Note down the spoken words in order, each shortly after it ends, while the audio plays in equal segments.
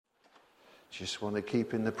Just want to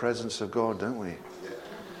keep in the presence of God, don't we?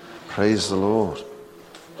 Praise the Lord.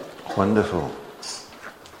 Wonderful.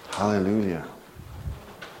 Hallelujah.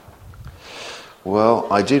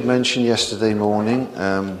 Well, I did mention yesterday morning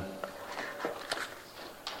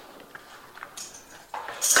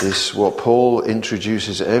this, what Paul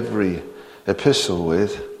introduces every epistle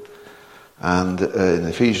with, and in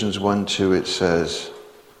Ephesians 1:2 it says,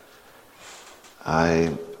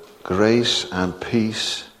 grace and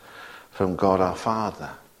peace from God our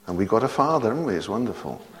Father. And we got a Father, haven't we? It's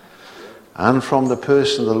wonderful. And from the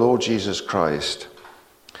person of the Lord Jesus Christ.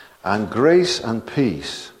 And grace and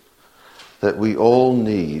peace that we all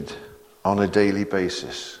need on a daily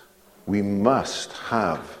basis. We must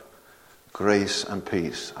have grace and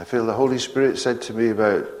peace. I feel the Holy Spirit said to me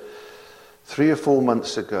about 3 or 4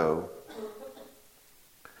 months ago,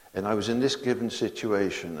 and I was in this given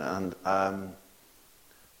situation, and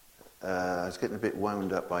I was getting a bit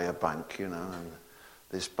wound up by a bank, and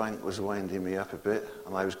this bank was winding me up a bit,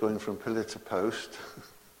 and I was going from pillar to post.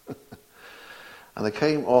 And I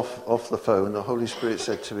came off the phone. The Holy Spirit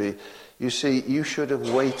said to me, you see, you should have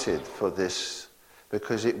waited for this,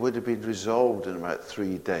 because it would have been resolved in about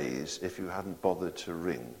 3 days if you hadn't bothered to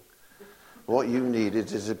ring. What you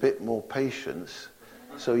needed is a bit more patience,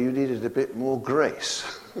 so you needed a bit more grace.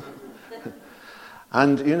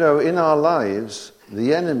 And, in our lives,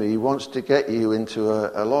 the enemy wants to get you into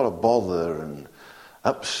a lot of bother and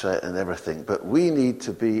upset and everything, but we need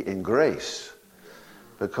to be in grace.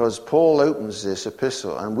 Because Paul opens this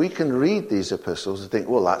epistle, and we can read these epistles and think,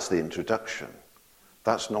 well, that's the introduction.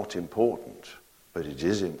 That's not important, but it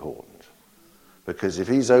is important. Because if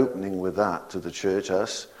he's opening with that to the church,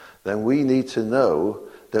 us, then we need to know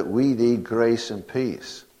that we need grace and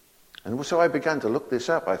peace. And so I began to look this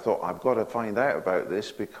up. I thought, I've got to find out about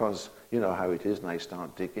this, because you know how it is, and I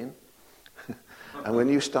start digging. And when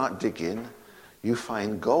you start digging, you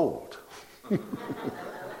find gold.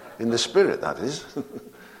 In the spirit, that is.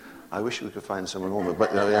 I wish we could find some more,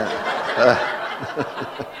 but yeah.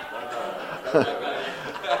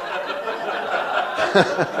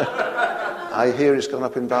 I hear it's gone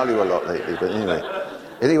up in value a lot lately, but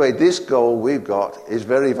anyway, this gold we've got is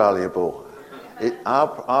very valuable.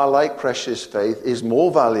 Our like precious faith is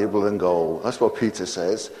more valuable than gold. That's what Peter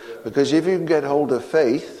says. Because if you can get hold of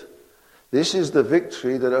faith, this is the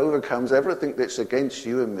victory that overcomes everything that's against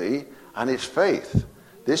you and me, and it's faith.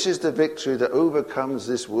 This is the victory that overcomes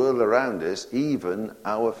this world around us, even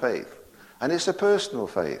our faith. And it's a personal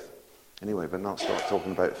faith. Anyway, but not start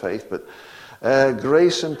talking about faith, but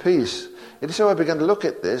grace and peace. And so I began to look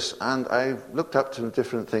at this, and I looked up to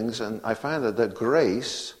different things, and I found out that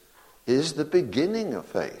grace is the beginning of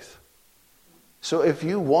faith. So if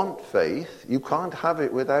you want faith, you can't have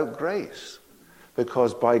it without grace.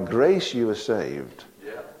 Because by grace you are saved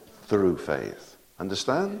through faith.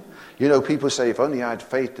 Understand? People say, if only I had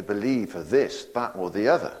faith to believe for this, that, or the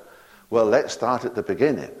other. Well, let's start at the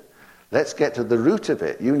beginning. Let's get to the root of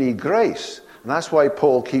it. You need grace. And that's why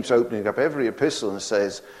Paul keeps opening up every epistle and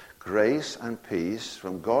says, grace and peace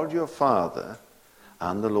from God your Father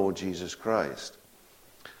and the Lord Jesus Christ.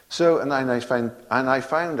 So, and I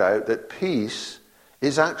found out that peace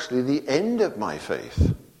is actually the end of my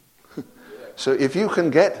faith. So if you can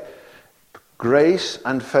get grace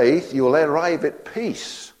and faith, you'll arrive at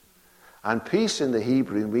peace. And peace in the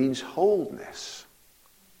Hebrew means wholeness.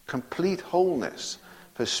 Complete wholeness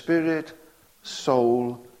for spirit,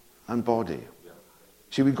 soul, and body.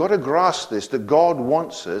 See, we've got to grasp this, that God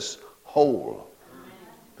wants us whole.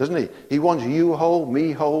 Doesn't he? He wants you whole,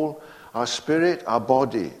 me whole, our spirit, our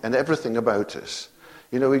body, and everything about us.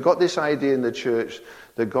 We've got this idea in the church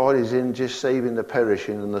that God is in just saving the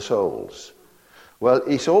perishing and the souls. Well,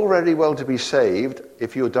 it's all very well to be saved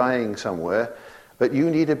if you're dying somewhere, but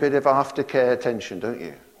you need a bit of aftercare attention, don't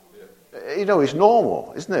you? Yeah. It's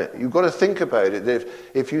normal, isn't it? You've got to think about it.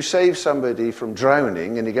 If you save somebody from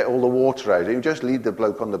drowning and you get all the water out, you just leave the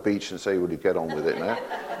bloke on the beach and say, well, you get on with it now.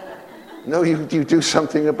 No, you do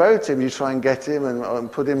something about him. You try and get him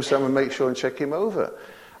and put him somewhere, make sure and check him over.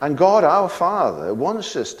 And God, our Father,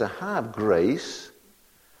 wants us to have grace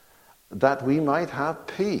that we might have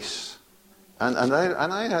peace. And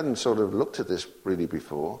I hadn't sort of looked at this really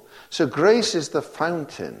before. So grace is the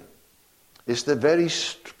fountain. It's the very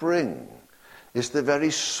spring. It's the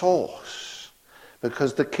very source.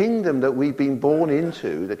 Because the kingdom that we've been born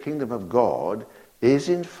into, the kingdom of God, is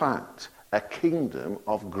in fact a kingdom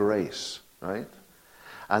of grace, right?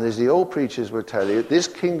 And as the old preachers will tell you, this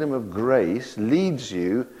kingdom of grace leads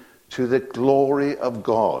you to the glory of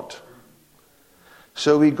God.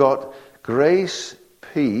 So we got grace,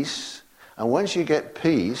 peace, and once you get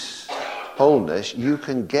peace, wholeness, you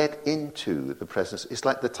can get into the presence. It's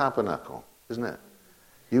like the tabernacle, isn't it?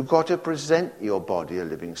 You've got to present your body a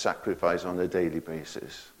living sacrifice on a daily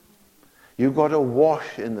basis. You've got to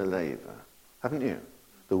wash in the laver, haven't you?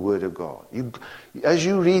 The Word of God. As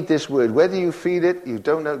you read this Word, whether you feel it, you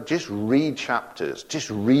don't know, just read chapters. Just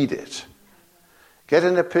read it. Get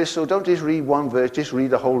an epistle. Don't just read one verse. Just read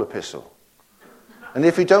the whole epistle. And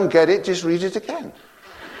if you don't get it, just read it again.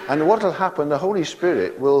 And what will happen, the Holy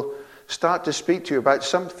Spirit will start to speak to you about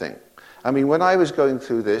something. I mean, when I was going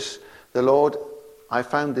through this, the Lord, I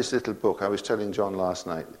found this little book. I was telling John last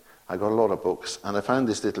night, I got a lot of books, and I found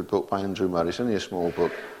this little book by Andrew Murray. It's only a small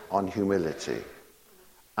book on humility.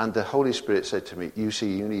 And the Holy Spirit said to me, you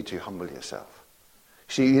see, you need to humble yourself.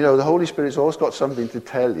 See, you know, the Holy Spirit's always got something to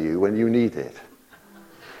tell you when you need it.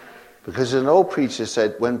 Because an old preacher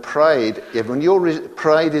said, pride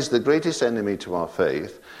is the greatest enemy to our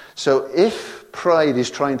faith. So if pride is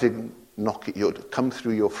trying to come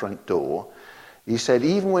through your front door, he said,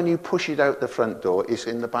 even when you push it out the front door, it's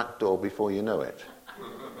in the back door before you know it.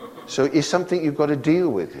 So it's something you've got to deal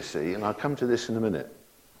with, you see, and I'll come to this in a minute.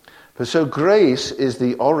 But so grace is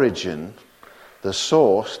the origin, the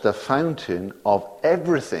source, the fountain of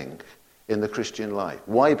everything in the Christian life.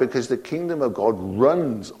 Why? Because the kingdom of God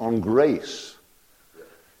runs on grace.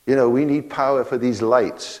 You know, we need power for these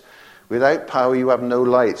lights. Without power, you have no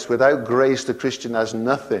lights. Without grace, the Christian has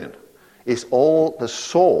nothing. It's all, the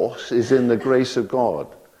source is in the grace of God.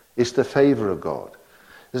 It's the favor of God,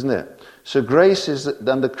 isn't it? So grace is,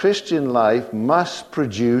 then the Christian life must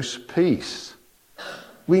produce peace.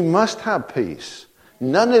 We must have peace.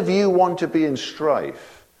 None of you want to be in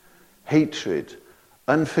strife, hatred,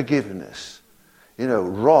 unforgiveness, you know,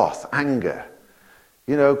 wrath, anger.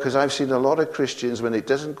 You know, because I've seen a lot of Christians, when it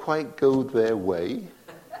doesn't quite go their way,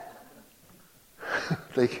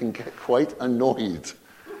 they can get quite annoyed.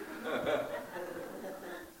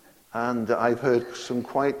 And I've heard some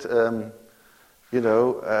quite, not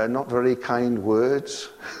very kind words,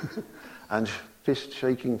 and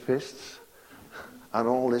shaking fists, and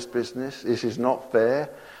all this business. This is not fair.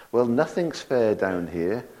 Well, nothing's fair down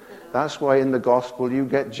here. That's why in the gospel you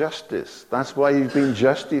get justice. That's why you've been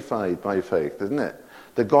justified by faith, isn't it?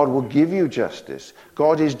 That God will give you justice.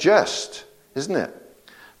 God is just, isn't it?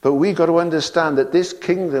 But we've got to understand that this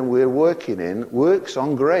kingdom we're working in works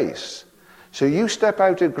on grace. So you step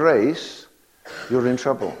out of grace, you're in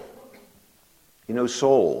trouble. You know,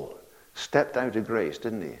 Saul stepped out of grace,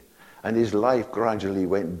 didn't he? And his life gradually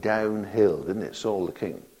went downhill, didn't it? Saul the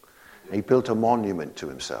king. And he built a monument to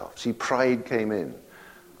himself. See, pride came in.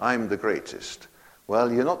 I'm the greatest.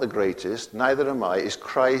 Well, you're not the greatest, neither am I. It's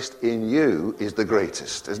Christ in you is the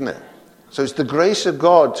greatest, isn't it? So it's the grace of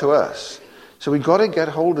God to us. So we've got to get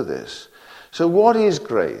hold of this. So what is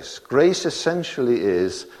grace? Grace essentially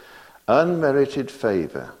is unmerited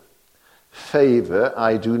favor. Favor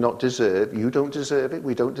I do not deserve. You don't deserve it.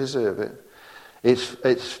 We don't deserve it.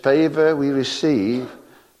 It's favor we receive,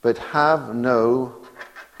 but have no...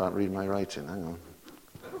 Can't read my writing. Hang on.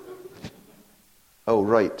 Oh,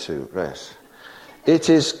 right to, rest. It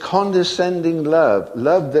is condescending love.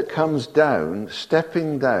 Love that comes down,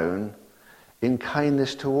 stepping down in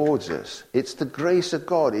kindness towards us. It's the grace of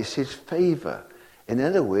God. It's his favor. In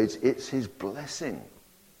other words, it's his blessing.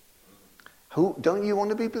 Don't you want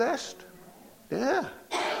to be blessed? Yeah.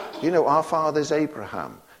 You know, our father's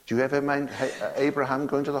Abraham. Do you ever mind Abraham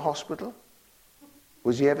going to the hospital?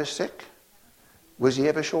 Was he ever sick? Was he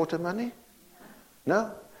ever short of money?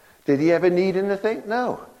 No. Did he ever need anything?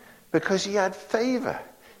 No. Because he had favor.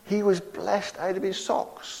 He was blessed out of his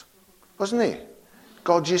socks. Wasn't he?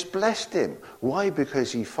 God just blessed him. Why?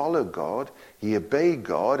 Because he followed God, he obeyed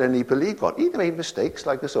God, and he believed God. He made mistakes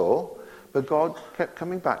like us all, but God kept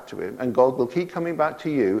coming back to him, and God will keep coming back to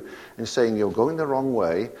you and saying, you're going the wrong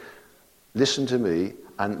way, listen to me,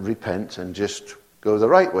 and repent, and just go the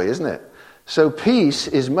right way, isn't it? So peace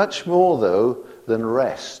is much more, though, than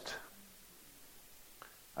rest.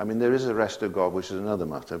 I mean, there is a rest of God, which is another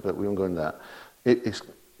matter, but we won't go into that. It's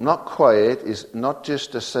not quiet, is not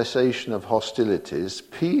just a cessation of hostilities.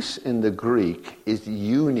 Peace in the Greek is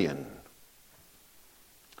union.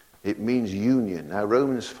 It means union. Now,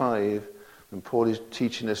 Romans 5, when Paul is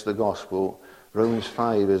teaching us the gospel, Romans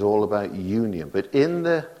 5 is all about union. But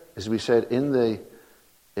as we said, in the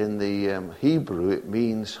Hebrew, it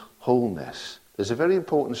means wholeness. There's a very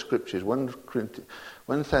important scripture, 1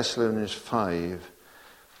 Thessalonians 5,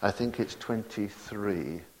 I think it's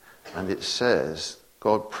 23, and it says,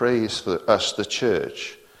 God prays for us, the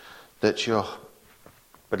church, that you're...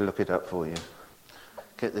 Better look it up for you.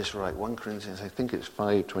 Get this right. 1 Corinthians, I think it's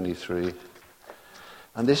 5:23.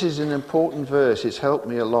 And this is an important verse. It's helped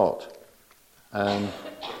me a lot.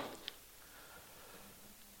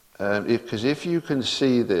 Because if you can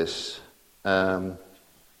see this, I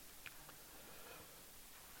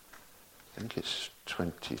think it's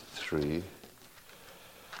 23.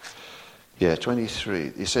 Yeah,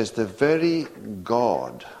 23. He says, the very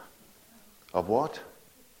God of what?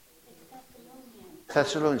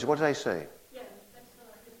 Thessalonians. What did I say?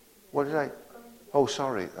 What did I? Oh,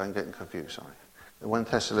 sorry. I'm getting confused. Sorry. 1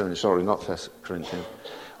 Thessalonians. Sorry, not Corinthians.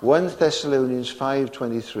 1 Thessalonians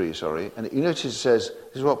 5:23. Sorry. And you notice it says,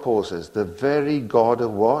 this is what Paul says, the very God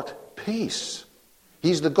of what? Peace.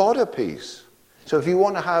 He's the God of peace. So if you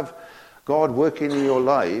want to have God working in your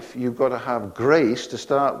life, you've got to have grace to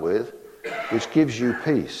start with, which gives you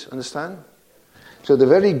peace. Understand? So the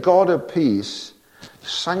very God of peace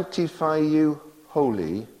sanctify you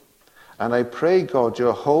wholly, and I pray, God,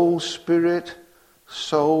 your whole spirit,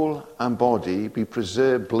 soul, and body be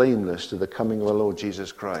preserved blameless to the coming of our Lord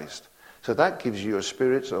Jesus Christ. So that gives you your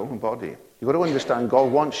spirit, soul, and body. You've got to understand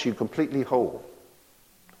God wants you completely whole.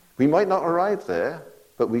 We might not arrive there,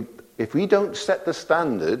 but if we don't set the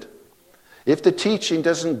standard, if the teaching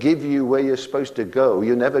doesn't give you where you're supposed to go,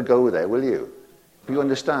 you'll never go there, will you? Do you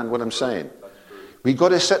understand what I'm saying? We've got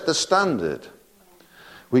to set the standard.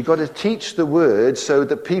 We've got to teach the word so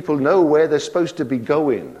that people know where they're supposed to be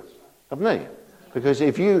going, haven't they? Because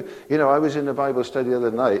if I was in a Bible study the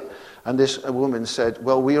other night, and a woman said,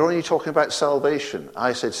 well, we're only talking about salvation.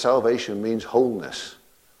 I said, salvation means wholeness.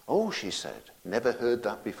 Oh, she said, never heard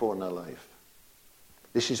that before in her life.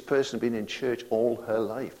 This is a person been in church all her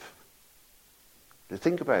life.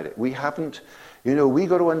 Think about it. We haven't, we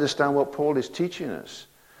got to understand what Paul is teaching us.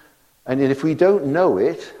 And if we don't know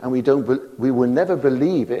it, and we will never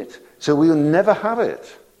believe it, so we will never have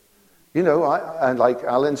it. And like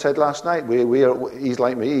Alan said last night, he's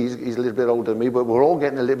like me, he's a little bit older than me, but we're all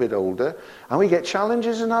getting a little bit older, and we get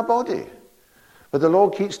challenges in our body. But the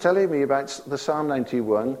Lord keeps telling me about the Psalm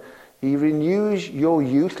 91, he renews your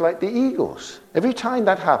youth like the eagles. Every time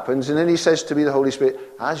that happens, and then he says to me, the Holy Spirit,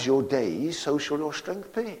 as your days, so shall your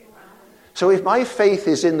strength be. So if my faith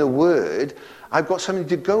is in the Word, I've got something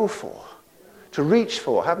to go for, to reach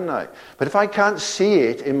for, haven't I? But if I can't see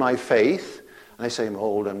it in my faith, and I say, I'm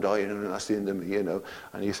old, I'm dying, and that's the end of me, and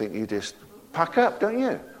you think you just pack up, don't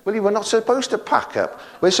you? Well, we're not supposed to pack up.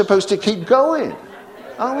 We're supposed to keep going,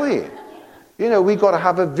 aren't we? We've got to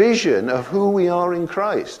have a vision of who we are in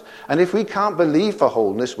Christ. And if we can't believe for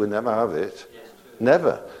wholeness, we'll never have it.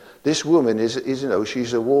 Never. This woman is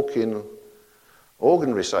she's a walking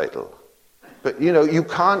organ recital. But, you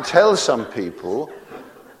can't tell some people,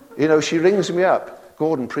 she rings me up,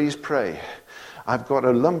 Gordon, please pray. I've got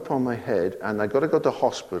a lump on my head and I've got to go to the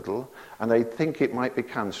hospital and I think it might be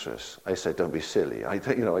cancerous. I said, don't be silly. And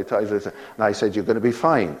I said, you're going to be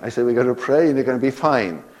fine. I said, we're going to pray and you're going to be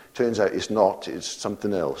fine. Turns out it's not, it's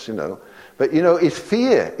something else, But, it's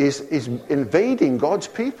fear is invading God's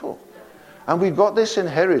people. And we've got this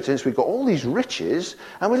inheritance, we've got all these riches,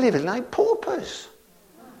 and we're living like paupers.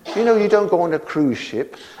 You don't go on a cruise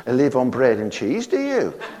ship and live on bread and cheese, do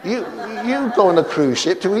you? You go on a cruise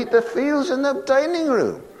ship to eat the fields in the dining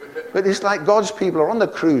room. But it's like God's people are on the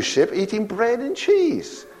cruise ship eating bread and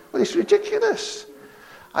cheese. Well, it's ridiculous.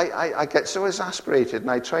 I get so exasperated, and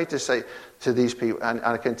I try to say to these people, and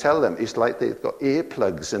I can tell them, it's like they've got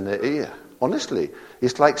earplugs in their ear. Honestly,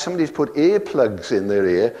 it's like somebody's put earplugs in their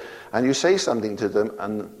ear, and you say something to them,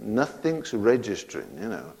 and nothing's registering,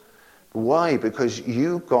 Why? Because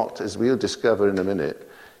you've got, as we'll discover in a minute,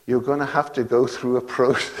 you're going to have to go through a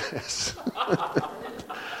process.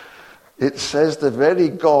 It says the very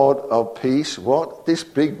God of peace, what? This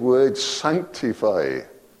big word, sanctify.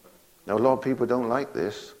 Now, a lot of people don't like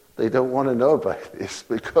this. They don't want to know about this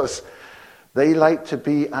because they like to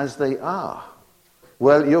be as they are.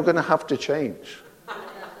 Well, you're going to have to change.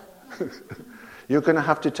 You're going to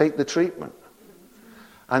have to take the treatment.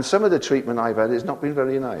 And some of the treatment I've had has not been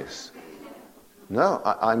very nice. No,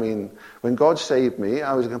 I mean, when God saved me,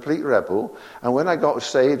 I was a complete rebel. And when I got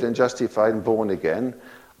saved and justified and born again,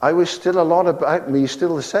 I was still a lot about me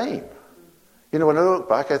still the same. When I look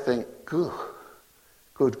back, I think, good.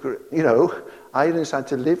 I just had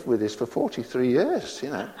to live with this for 43 years,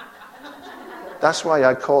 That's why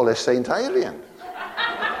I call her Saint Irene.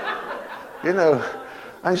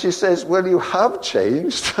 And she says, well, you have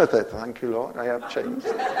changed. I thought, thank you, Lord, I have changed.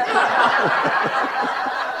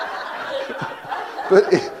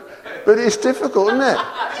 But it's difficult, isn't it?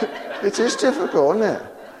 It is difficult, isn't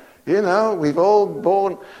it? We've all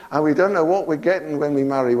born, and we don't know what we're getting when we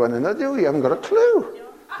marry one another. We haven't got a clue.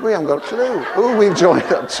 We haven't got a clue who we've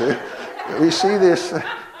joined up to. We see this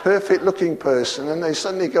perfect-looking person, and they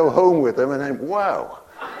suddenly go home with them, and then, wow,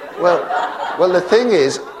 Well,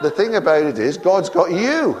 the thing about it is, God's got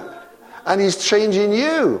you, and He's changing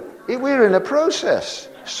you. We're in a process.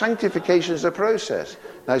 Sanctification is a process.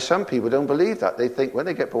 Now, some people don't believe that. They think when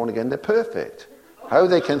they get born again, they're perfect. How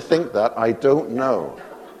they can think that, I don't know.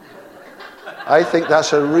 I think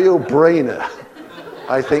that's a real brainer.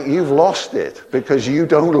 I think you've lost it because you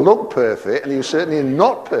don't look perfect, and you're certainly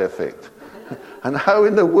not perfect. And how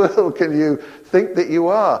in the world can you think that you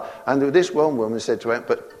are? And this one woman said to him,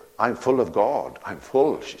 but I'm full of God. I'm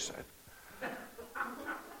full, she said.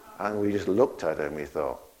 And we just looked at her and we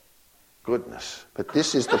thought, goodness, but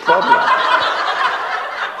this is the problem.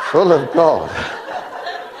 Full of God.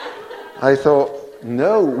 I thought,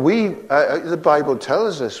 no, the Bible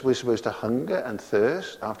tells us we're supposed to hunger and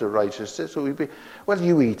thirst after righteousness. So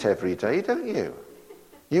you eat every day, don't you?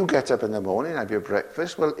 You get up in the morning, have your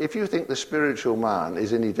breakfast. Well, if you think the spiritual man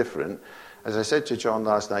is any different, as I said to John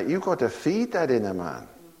last night, you've got to feed that inner man.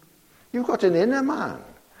 You've got an inner man.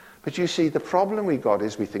 But you see, the problem we got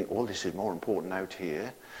is we think, oh, this is more important out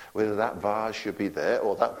here. Whether that vase should be there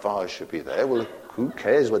or that vase should be there. Well, who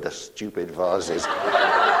cares where the stupid vase is?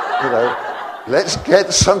 Let's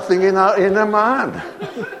get something in our inner man.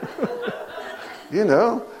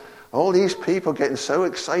 All these people getting so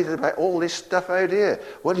excited about all this stuff out here.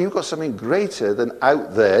 Well, you've got something greater than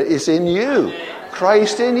out there is in you.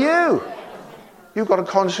 Christ in you. You've got to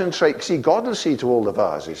concentrate. See, God will see to all the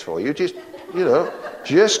vases for you.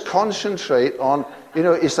 Just concentrate on,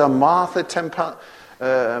 it's a Martha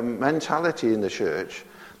mentality in the church.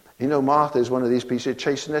 Martha is one of these people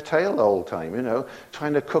chasing their tail the whole time,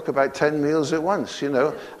 trying to cook about 10 meals at once,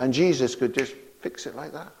 and Jesus could just fix it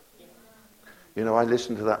like that. I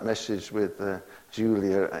listened to that message with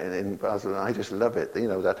Julia in Basel, and I just love it,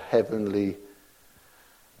 that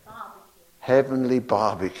heavenly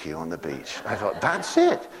barbecue on the beach. I thought, that's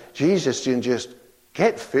it. Jesus can just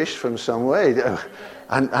get fish from somewhere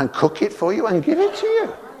and cook it for you and give it to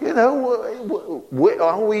you.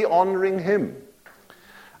 Are we honouring Him?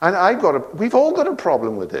 And we've all got a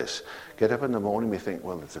problem with this. Get up in the morning, we think,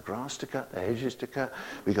 well, there's the grass to cut, the hedges to cut.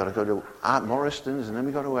 We've got to go to Morriston's, and then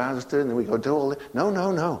we've got to Asda, and then we've got to do all this.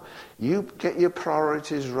 No. You get your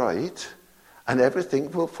priorities right, and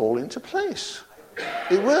everything will fall into place.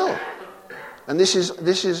 It will. And this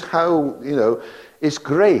is how, it's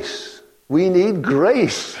grace. We need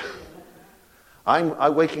grace. I'm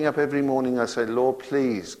waking up every morning, I say, Lord,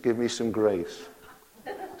 please give me some grace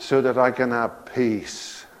so that I can have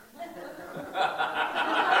peace.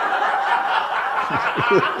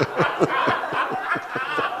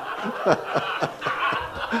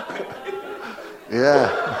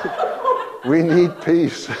 Yeah, we need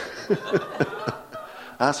peace.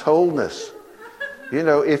 That's wholeness.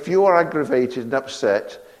 If you are aggravated and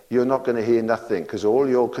upset, you're not going to hear nothing, because all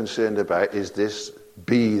you're concerned about is this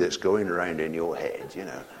bee that's going around in your head.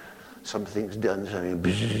 Something's done something.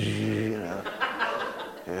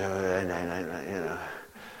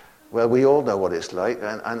 Well, we all know what it's like,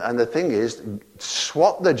 and the thing is,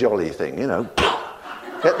 swat the jolly thing,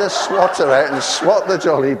 Get the swatter out and swat the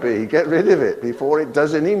jolly bee, get rid of it before it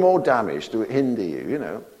does any more damage to hinder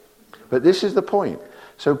you, But this is the point.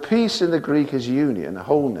 So peace in the Greek is union,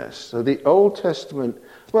 wholeness. So the Old Testament,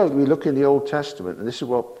 we look in the Old Testament, and this is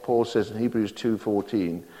what Paul says in Hebrews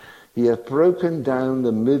 2:14. He hath broken down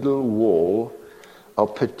the middle wall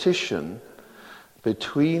of partition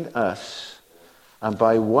between us, and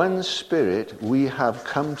by one Spirit we have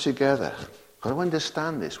come together. Got to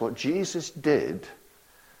understand this. What Jesus did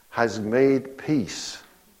has made peace.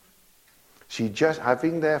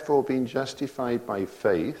 Having therefore been justified by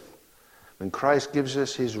faith, when Christ gives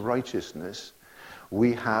us his righteousness,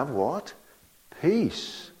 we have what?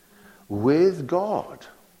 Peace with God.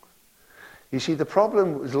 You see, the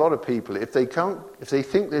problem with a lot of people, if they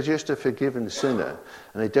think they're just a forgiven sinner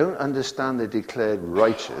and they don't understand they're declared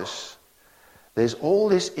righteous, there's all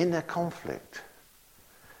this inner conflict.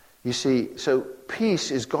 You see, so peace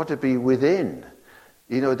has got to be within.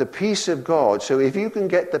 The peace of God. So if you can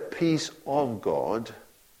get the peace of God,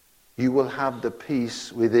 you will have the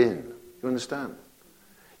peace within. You understand?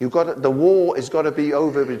 The war has got to be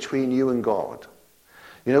over between you and God.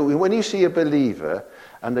 When you see a believer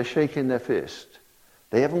and they're shaking their fist,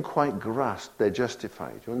 they haven't quite grasped they're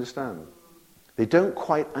justified. You understand? They don't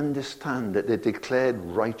quite understand that they're declared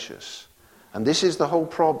righteous. And this is the whole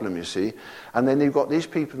problem, you see. And then you've got these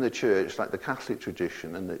people in the church, like the Catholic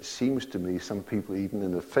tradition, and it seems to me some people even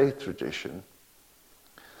in the faith tradition,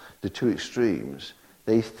 the two extremes,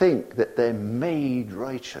 they think that they're made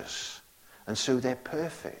righteous. And so they're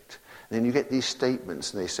perfect. And then you get these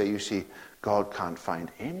statements, and they say, you see, God can't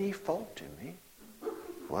find any fault in me.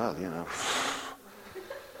 Well,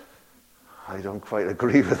 I don't quite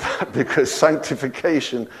agree with that, because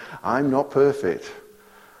sanctification, I'm not perfect.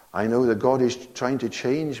 I know that God is trying to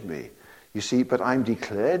change me. You see, but I'm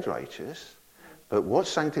declared righteous. But what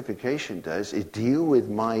sanctification does is deal with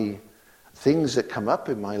my things that come up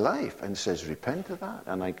in my life and says, repent of that,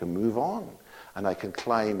 and I can move on. And I can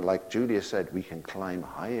climb, like Julia said, we can climb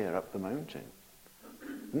higher up the mountain.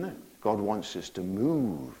 Isn't it? God wants us to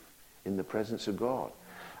move in the presence of God.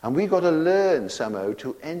 And we've got to learn somehow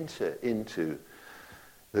to enter into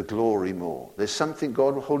the glory more. There's something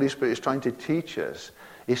God, the Holy Spirit, is trying to teach us.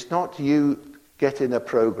 It's not you getting a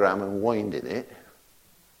program and winding it.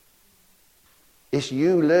 It's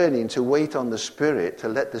you learning to wait on the Spirit, to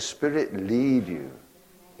let the Spirit lead you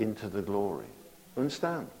into the glory.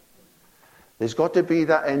 Understand? There's got to be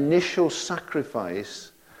that initial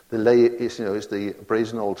sacrifice. It's the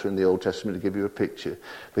brazen altar in the Old Testament to give you a picture.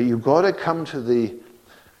 But you've got to come to the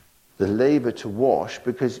laver to wash,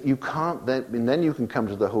 because you can't then you can come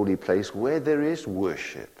to the holy place where there is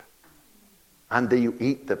worship. And then you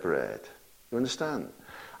eat the bread. You understand?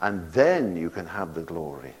 And then you can have the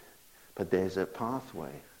glory. But there's a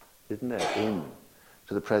pathway, isn't there, in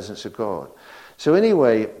to the presence of God. So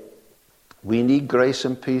anyway, we need grace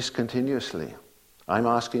and peace continuously. I'm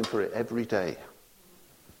asking for it every day.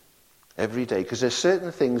 Every day. Because there's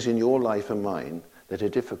certain things in your life and mine that are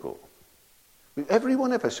difficult. Every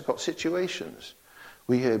one of us have got situations.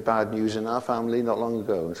 We heard bad news in our family not long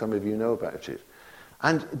ago, and some of you know about it.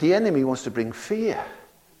 And the enemy wants to bring fear.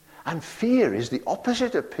 And fear is the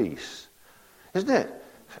opposite of peace, isn't it?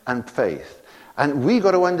 And faith. And we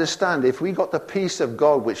got to understand, if we got the peace of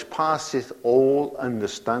God which passeth all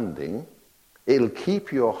understanding, it'll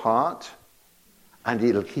keep your heart and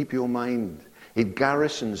it'll keep your mind. It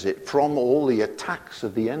garrisons it from all the attacks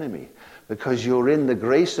of the enemy, because you're in the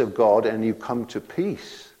grace of God and you come to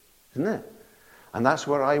peace, isn't it? And that's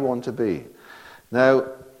where I want to be. Now,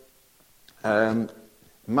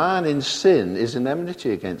 man in sin is an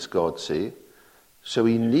enmity against God, see? So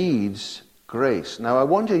he needs grace. Now, I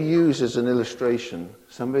want to use as an illustration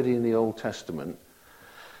somebody in the Old Testament,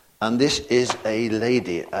 and this is a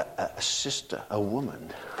lady, a sister, a woman.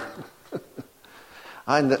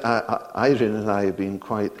 Irene and I have been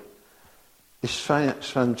quite... It's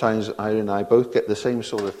sometimes Irene and I both get the same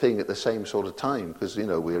sort of thing at the same sort of time, because,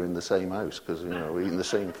 we're in the same house, because, we're eating the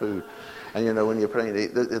same food. And, when you're praying,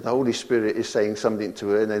 the Holy Spirit is saying something to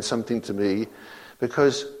her and then something to me,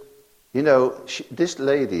 because... this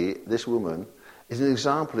lady, this woman, is an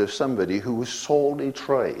example of somebody who was sorely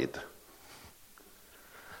tried.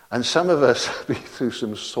 And some of us have been through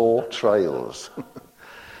some sore trials.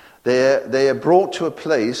 They are brought to a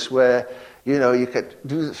place where, you could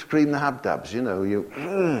scream the habdabs,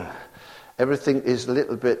 everything is a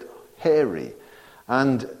little bit hairy.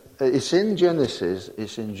 And it's in Genesis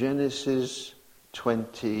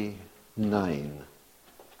 29.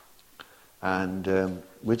 And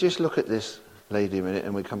we'll just look at this lady a minute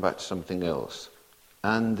and we'll come back to something else.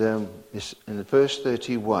 And it's in verse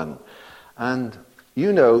 31. And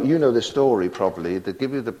you know the story probably. To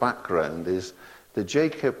give you the background is that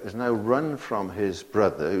Jacob has now run from his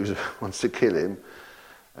brother who wants to kill him,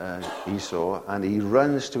 Esau, and he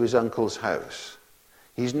runs to his uncle's house.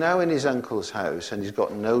 He's now in his uncle's house and he's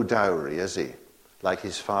got no dowry, has he? Like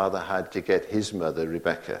his father had to get his mother,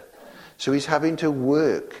 Rebekah. So he's having to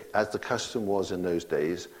work, as the custom was in those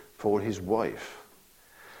days, for his wife.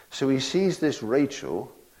 So he sees this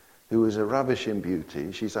Rachel, who is a ravishing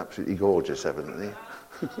beauty. She's absolutely gorgeous, evidently.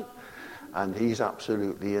 And he's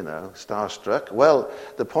absolutely, starstruck. Well,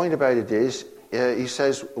 the point about it is, he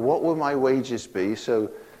says, what will my wages be?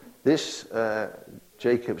 So this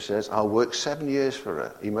Jacob says, I'll work 7 years for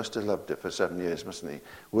her. He must have loved her for 7 years, mustn't he?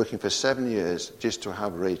 Working for 7 years just to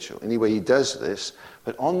have Rachel. Anyway, he does this.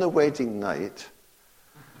 But on the wedding night,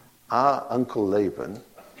 our Uncle Laban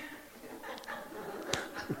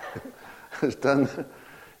has done,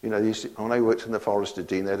 when I worked in the Forest of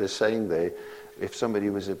Dean, they had a saying there, if somebody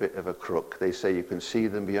was a bit of a crook, they say you can see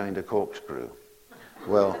them behind a corkscrew.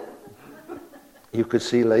 Well, you could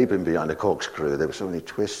see Laban behind a corkscrew. There were so many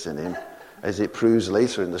twists in him. As it proves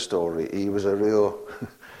later in the story, he was a real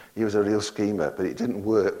schemer, but it didn't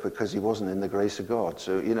work because he wasn't in the grace of God.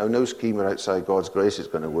 So, no schemer outside God's grace is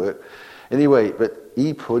going to work. Anyway, but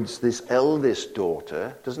he puts this eldest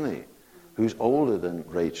daughter, doesn't he, who's older than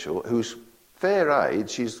Rachel, who's fair-eyed,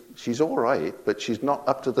 she's all right, but she's not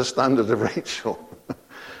up to the standard of Rachel.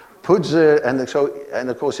 Puts her, and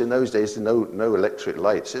of course in those days, no electric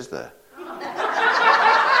lights, is there?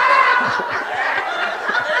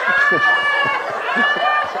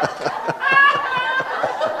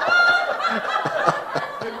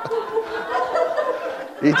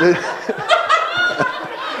 He did.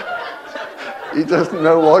 He doesn't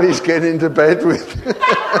know what he's getting into bed with.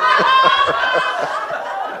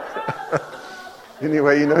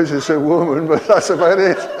 Anyway, he knows it's a woman, but that's about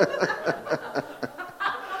it.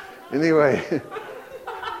 Anyway,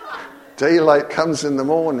 daylight comes in the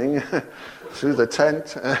morning through the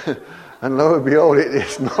tent, and lo and behold, it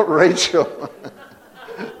is not Rachel.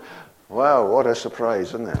 Wow, what a surprise,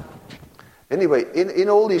 isn't it? Anyway, in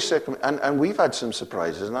all these circumstances, and we've had some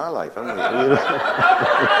surprises in our life, haven't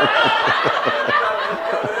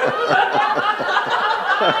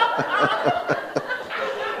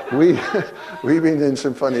we? We've been in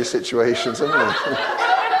some funny situations, haven't we?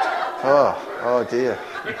 Oh dear.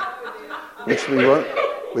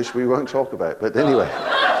 Which we won't talk about. But anyway.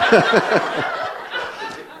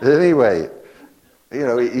 Anyway, you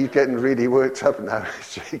know, he's getting really worked up now.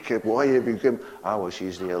 Jacob, why have you given? Well,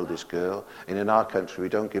 she's the eldest girl. And in our country, we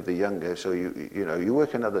don't give the younger. So, you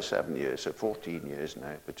work another 7 years. So 14 years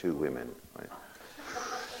now for 2 women. Right?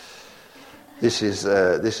 This is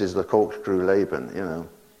the corkscrew Laban, you know.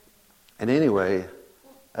 And anyway,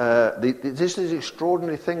 this is the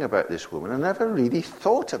extraordinary thing about this woman. I never really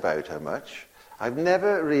thought about her much. I've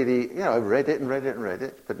never really, I've read it,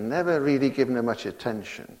 but never really given her much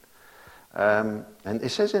attention. And it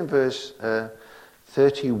says in verse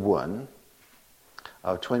 31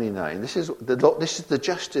 of 29, this is the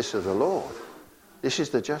justice of the Lord. This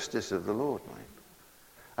is the justice of the Lord, mate.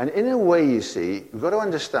 And in a way, you see, we've got to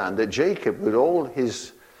understand that Jacob, with all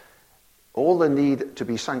the need to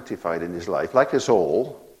be sanctified in his life, like us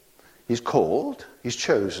all, he's called, he's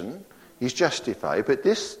chosen, he's justified. But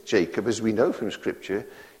this Jacob, as we know from Scripture,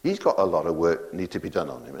 he's got a lot of work need to be done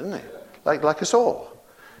on him, isn't he? Like us all.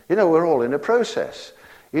 We're all in a process.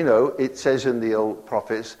 It says in the old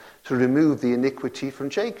prophets to remove the iniquity from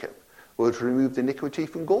Jacob, or to remove the iniquity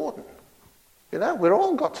from Gordon. We're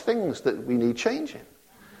all got things that we need changing.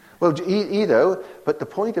 Well, but the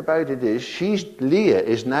point about it is, Leah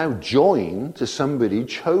is now joined to somebody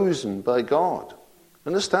chosen by God.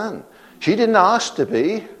 Understand? She didn't ask to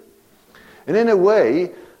be. And in a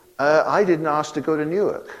way, I didn't ask to go to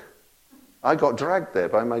Newark. I got dragged there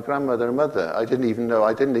by my grandmother and mother. I didn't even know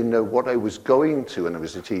what I was going to when I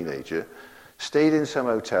was a teenager. Stayed in some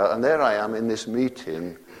hotel, and there I am in this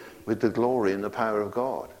meeting with the glory and the power of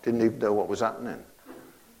God. Didn't even know what was happening.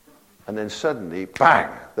 And then suddenly, bang,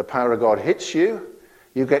 the power of God hits you,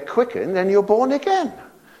 you get quickened, and you're born again.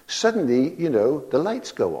 Suddenly, the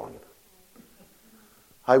lights go on.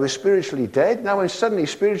 I was spiritually dead, now I'm suddenly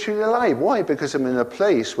spiritually alive. Why? Because I'm in a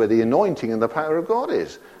place where the anointing and the power of God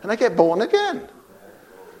is. And I get born again.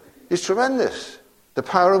 It's tremendous. The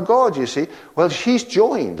power of God, you see. Well, she's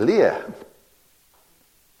joined, Leah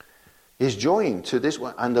is joined to this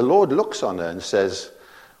one. And the Lord looks on her and says,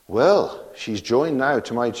 well, she's joined now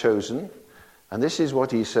to my chosen. And this is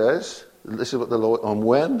what he says. This is what the Lord, and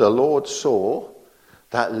when the Lord saw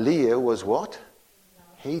that Leah was what?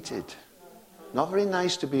 Hated. Not very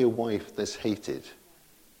nice to be a wife that's hated,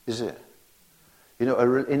 is it? In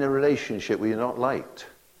a relationship where you're not liked,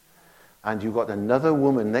 and you've got another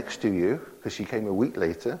woman next to you, because she came a week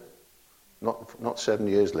later, not 7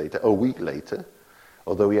 years later, a week later,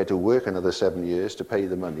 although he had to work another 7 years to pay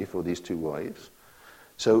the money for these 2 wives.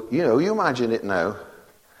 So, you imagine it now,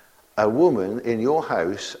 a woman in your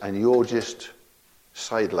house, and you're just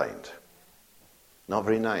sidelined. Not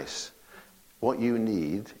very nice. What you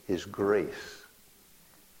need is grace.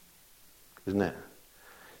 Isn't it?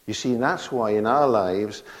 You see, and that's why in our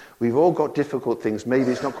lives, we've all got difficult things.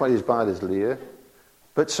 Maybe it's not quite as bad as Leah,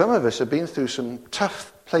 but some of us have been through some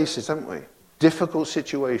tough places, haven't we? Difficult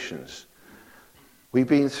situations. We've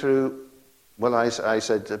been through, well, I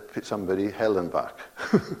said to somebody, hell and back.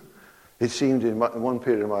 It seemed in one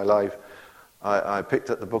period of my life, I picked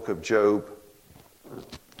up the book of Job.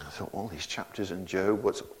 I thought, all these chapters in Job,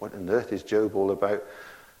 what on earth is Job all about?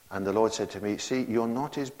 And the Lord said to me, see, you're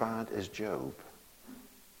not as bad as Job.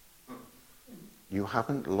 You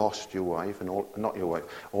haven't lost your wife, and not your wife,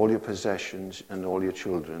 all your possessions and all your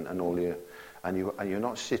children and you're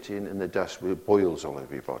not sitting in the dust with boils all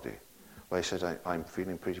over your body. Well, I said, I'm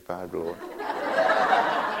feeling pretty bad, Lord.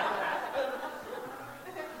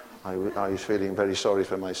 I was feeling very sorry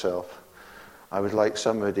for myself. I was like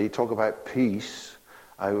somebody, talk about peace.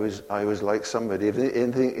 I was like somebody, if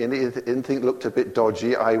anything looked a bit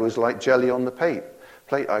dodgy, I was like jelly on the plate.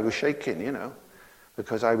 I was shaking,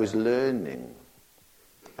 because I was learning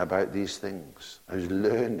about these things. I was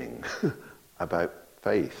learning about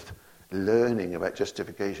faith, learning about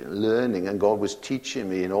justification, learning, and God was teaching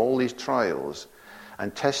me in all these trials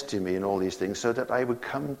and testing me in all these things so that I would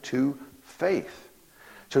come to faith,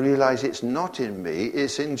 to realize it's not in me,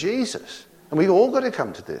 it's in Jesus. And we've all got to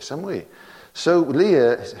come to this, haven't we? So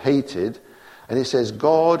Leah is hated, and it says,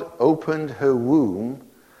 God opened her womb,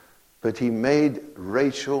 but he made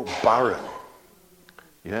Rachel barren.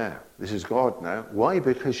 Yeah, this is God now. Why?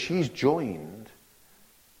 Because she's joined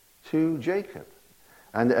to Jacob.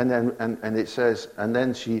 And it says, and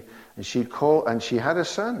then she had a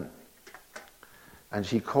son. And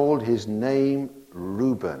she called his name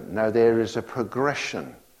Reuben. Now there is a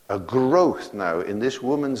progression, a growth now in this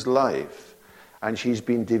woman's life, and she's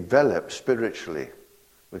been developed spiritually.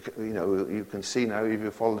 You know, you can see now if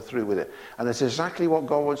you follow through with it. And that's exactly what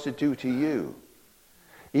God wants to do to you.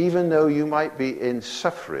 Even though you might be in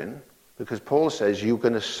suffering, because Paul says you're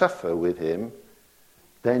going to suffer with him,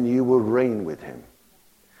 then you will reign with him.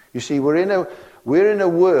 You see, we're in a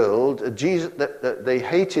world, Jesus, that they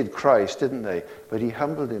hated Christ, didn't they? But he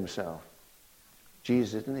humbled himself.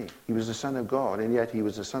 Jesus, didn't he? He was the Son of God, and yet he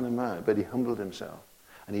was the Son of Man, but he humbled himself.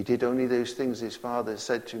 And he did only those things his Father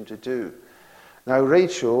said to him to do. Now,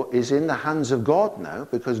 Rachel is in the hands of God now,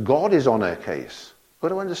 because God is on her case. Got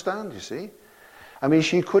to understand, you see. I mean,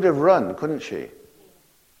 she could have run, couldn't she?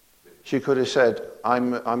 She could have said,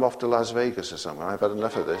 I'm off to Las Vegas or somewhere. I've had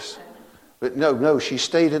enough of this. But no, she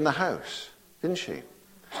stayed in the house, didn't she?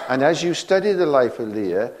 And as you study the life of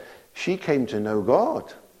Leah, she came to know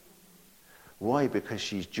God. Why? Because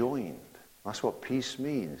she's joined. That's what peace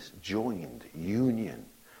means. Joined, union.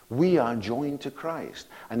 We are joined to Christ.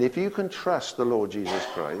 And if you can trust the Lord Jesus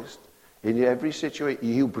Christ, in every situation,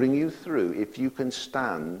 he'll bring you through if you can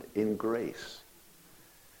stand in grace.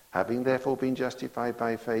 Having therefore been justified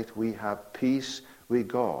by faith, we have peace with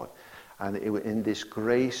God. And in this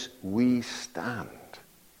grace we stand.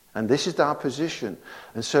 And this is our position.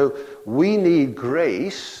 And so we need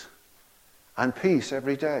grace and peace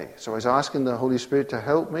every day. So I was asking the Holy Spirit to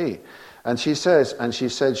help me. And she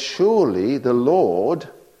said, surely the Lord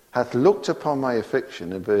hath looked upon my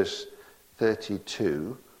affliction, in verse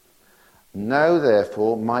 32. Now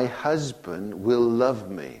therefore my husband will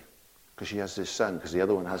love me. Because she has this son, because the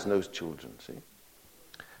other one has no children, see?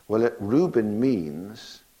 Well, Reuben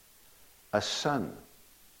means a son.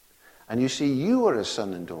 And you see, you are a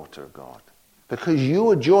son and daughter of God. Because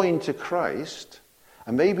you are joined to Christ,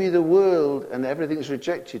 and maybe the world and everything has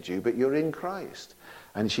rejected you, but you're in Christ.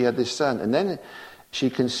 And she had this son. And then she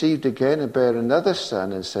conceived again and bare another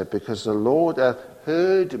son and said, because the Lord hath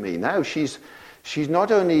heard me. Now she's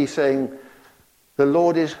not only saying, the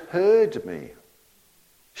Lord has heard me.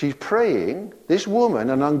 She's praying. This woman,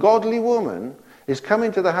 an ungodly woman, is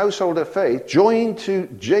coming to the household of faith, joined to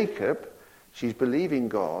Jacob. She's believing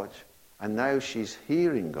God, and now she's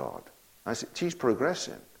hearing God. She's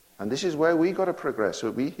progressing. And this is where we got to progress,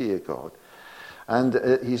 so we hear God. And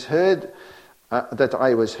he's heard that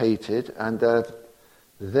I was hated, and that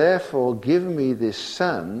therefore give me this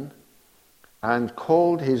son, and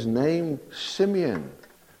called his name Simeon.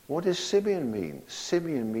 What does Simeon mean?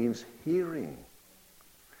 Simeon means hearing.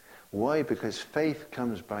 Why? Because faith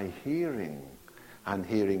comes by hearing, and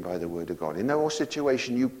hearing by the word of God. In our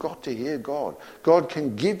situation, you've got to hear God. God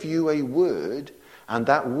can give you a word, and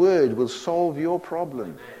that word will solve your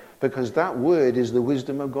problem, because that word is the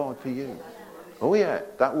wisdom of God for you. Oh yeah,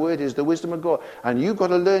 that word is the wisdom of God. And you've got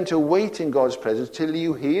to learn to wait in God's presence till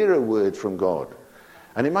you hear a word from God.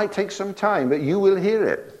 And it might take some time, but you will hear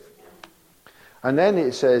it. And then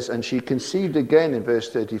it says, and she conceived again in verse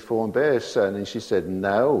 34 and bare a son, and she said,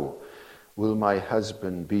 now will my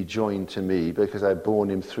husband be joined to me, because I've borne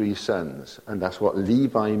him 3 sons. And that's what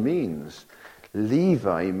Levi means.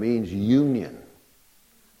 Levi means union.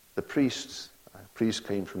 The priests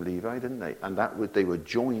came from Levi, didn't they? And they were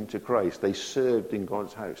joined to Christ. They served in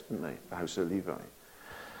God's house, didn't they? The house of Levi.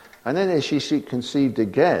 And then as she conceived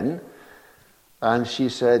again, and she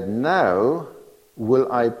said, now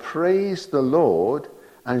will I praise the Lord,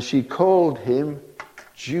 and she called him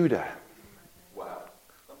Judah.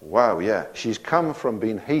 Wow, yeah. She's come from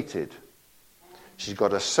being hated. She's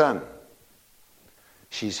got a son.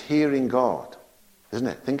 She's hearing God. Isn't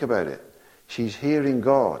it? Think about it. She's hearing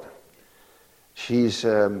God. She's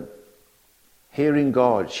hearing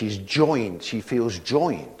God. She's joined. She feels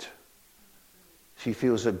joined. She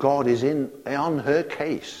feels that God is on her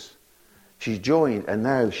case. She's joined, and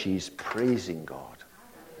now she's praising God.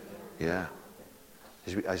 Yeah.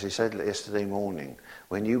 As I said yesterday morning,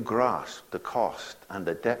 when you grasp the cost and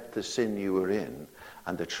the depth of sin you were in,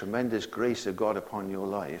 and the tremendous grace of God upon your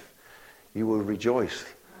life, you will rejoice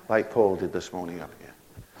like Paul did this morning up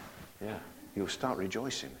here. Yeah. You'll start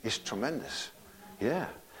rejoicing. It's tremendous. Yeah.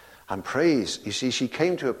 And praise. You see, she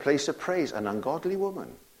came to a place of praise. An ungodly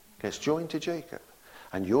woman gets joined to Jacob.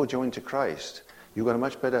 And you're joined to Christ. You've got a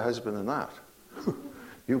much better husband than that.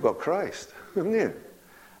 You've got Christ. haven't you?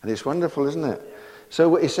 And it's wonderful, isn't it?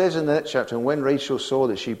 So it says in that chapter, and when Rachel saw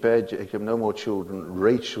that she bare Jacob no more children,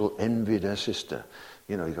 Rachel envied her sister.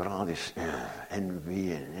 You know, you got all this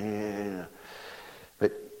envy and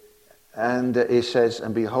and it says,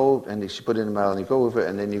 and behold, and she put in the mail, and you go over it,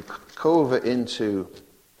 and then you go over into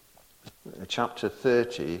chapter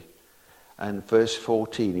 30 and verse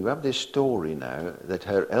 14. You have this story now that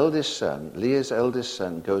her eldest son, Leah's eldest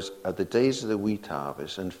son, goes at the days of the wheat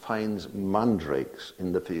harvest and finds mandrakes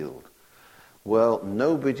in the field. Well,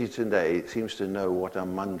 nobody today seems to know what a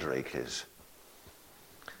mandrake is.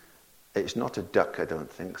 It's not a duck, I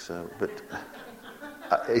don't think so, but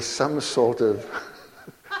it's some sort of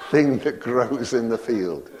thing that grows in the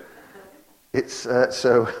field. It's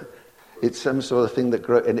it's some sort of thing that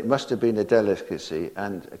grows, and it must have been a delicacy.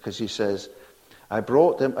 And because he says, I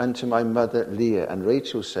brought them unto my mother Leah, and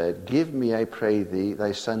Rachel said, give me, I pray thee,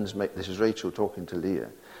 thy sons make. This is Rachel talking to Leah.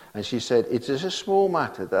 And she said, it is a small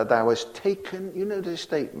matter that thou hast taken, you know this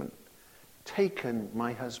statement, taken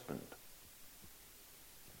my husband.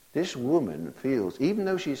 This woman feels, even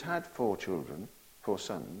though she's had 4 children, 4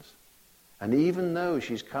 sons, and even though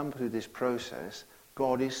she's come through this process,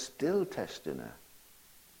 God is still testing her.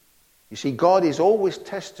 You see, God is always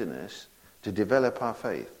testing us to develop our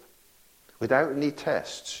faith. Without any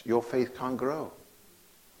tests, your faith can't grow.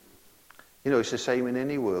 You know, it's the same in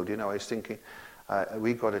any world. You know, I was thinking,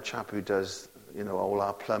 we got a chap who does, you know, all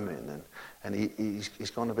our plumbing, and he's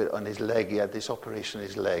gone a bit on his leg. He had this operation on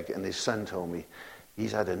his leg, and his son told me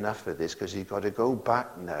he's had enough of this because he's got to go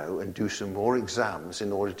back now and do some more exams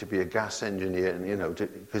in order to be a gas engineer, and, you know,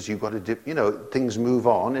 because you've got to, you know, things move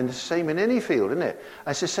on, and it's the same in any field, isn't it?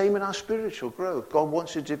 And it's the same in our spiritual growth. God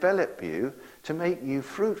wants to develop you to make you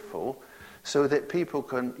fruitful so that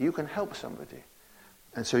you can help somebody.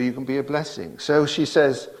 And so you can be a blessing. So she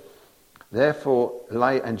says, therefore,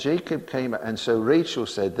 and Jacob came, and so Rachel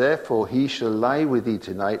said, therefore he shall lie with thee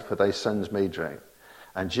tonight, for thy sons may drown.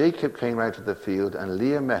 And Jacob came out of the field, and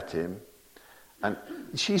Leah met him. And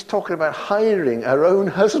she's talking about hiring her own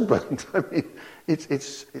husband. I mean,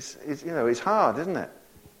 it's you know, it's hard, isn't it?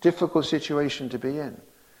 Difficult situation to be in.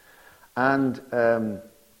 And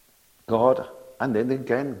God, and then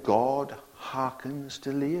again, God hearkens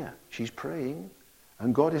to Leah. She's praying,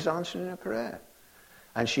 and God is answering her prayer.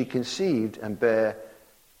 And she conceived and bare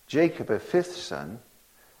Jacob a 5th son,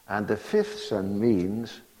 and the 5th son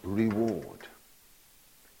means reward.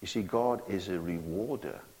 You see, God is a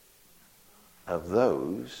rewarder of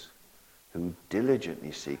those who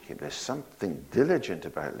diligently seek him. There's something diligent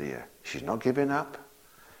about Leah. She's not giving up.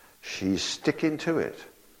 She's sticking to it.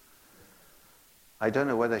 I don't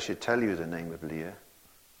know whether I should tell you the name of Leah.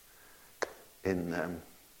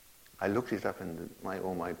 I looked it up in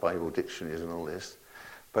all my Bible dictionaries and all this,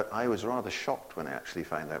 but I was rather shocked when I actually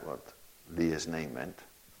found out what Leah's name meant.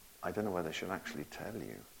 I don't know whether I should actually tell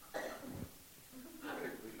you.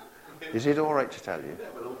 Is it all right to tell you?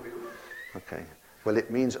 Okay. Well, it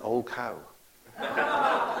means old cow.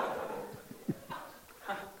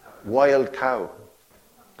 Wild cow.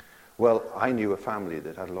 Well, I knew a family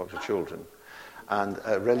that had lots of children, and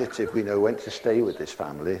a relative we know went to stay with this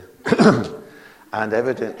family, and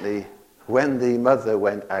evidently when the mother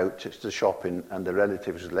went out to shopping and the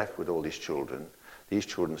relative was left with all these children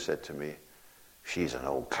said to me, she's an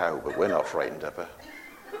old cow, but we're not frightened of her.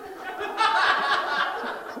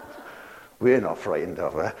 We're not frightened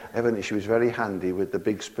of her. Evidently she was very handy with the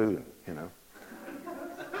big spoon, you know.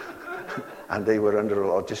 And they were under a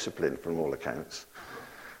lot of discipline from all accounts.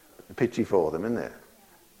 A pity for them, isn't it?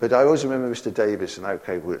 But I always remember Mr. Davis, and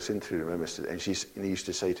okay, works into remember Mr. And he used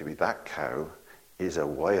to say to me, that cow is a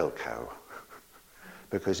wild cow.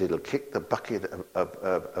 Because it'll kick the bucket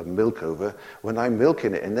of milk over when I'm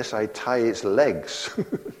milking it, unless I tie its legs.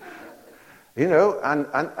 You know,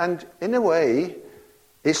 and in a way,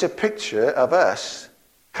 it's a picture of us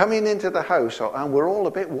coming into the house, and we're all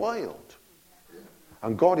a bit wild.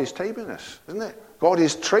 And God is taming us, isn't it? God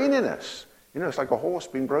is training us. You know, it's like a horse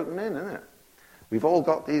being broken in, isn't it? We've all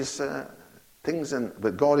got these things,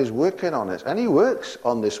 but God is working on us. And he works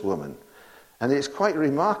on this woman. And it's quite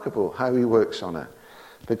remarkable how he works on her.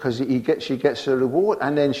 Because she gets a reward,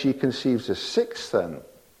 and then she conceives a 6th son.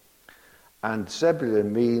 And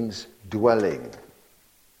Zebulun means dwelling.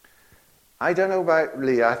 I don't know about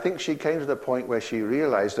Leah. I think she came to the point where she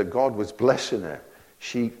realized that God was blessing her.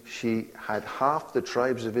 She had half the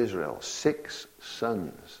tribes of Israel, 6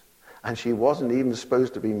 sons. And she wasn't even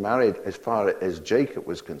supposed to be married as far as Jacob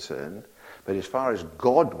was concerned. But as far as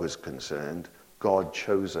God was concerned, God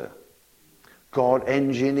chose her. God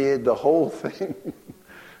engineered the whole thing.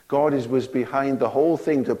 God was behind the whole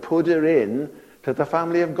thing to put her in to the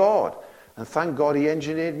family of God. And thank God he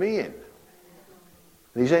engineered me in.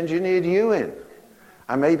 He's engineered you in.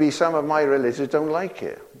 And maybe some of my relatives don't like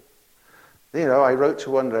it. You know, I wrote to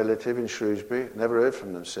one relative in Shrewsbury, never heard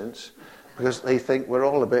from them since, because they think we're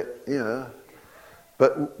all a bit, you know.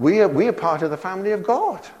 But we are part of the family of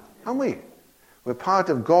God, aren't we? We're part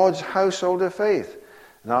of God's household of faith.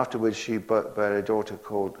 And afterwards she bare a daughter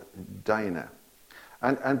called Dinah.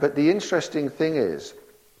 But the interesting thing is,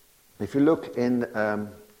 if you look in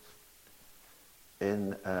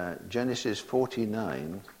Genesis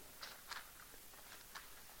 49,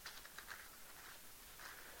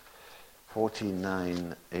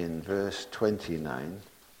 in verse 29,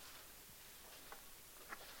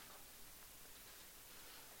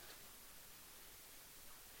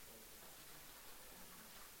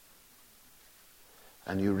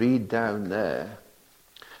 and you read down there,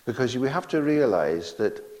 because we have to realize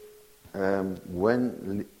that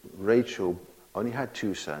when Rachel only had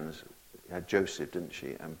two sons, she had Joseph, didn't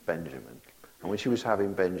she, and Benjamin. And when she was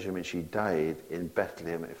having Benjamin, she died in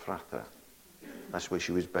Bethlehem, Ephrathah. That's where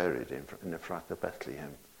she was buried, in Ephrathah,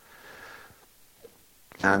 Bethlehem.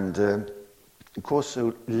 And, of course,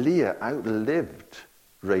 so Leah outlived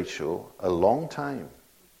Rachel a long time.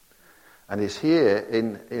 And it's here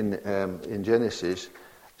in Genesis,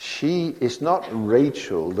 it's not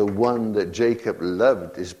Rachel, the one that Jacob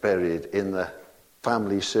loved, is buried in the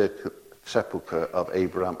family sepulchre of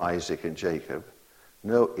Abraham, Isaac, and Jacob.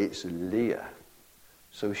 No, it's Leah.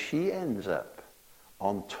 So she ends up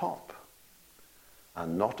on top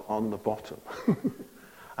and not on the bottom.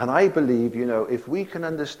 And I believe, you know, if we can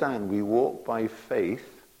understand we walk by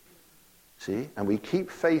faith, see, and we keep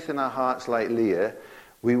faith in our hearts like Leah,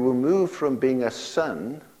 we will move from being a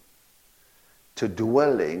son to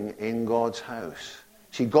dwelling in God's house.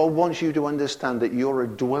 See, God wants you to understand that you're a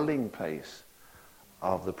dwelling place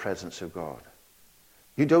of the presence of God.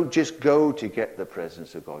 You don't just go to get the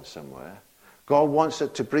presence of God somewhere. God wants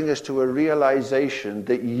it to bring us to a realization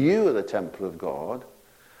that you are the temple of God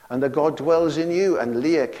and that God dwells in you. And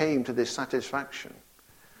Leah came to this satisfaction.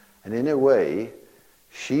 And in a way,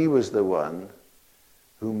 she was the one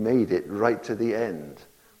who made it right to the end,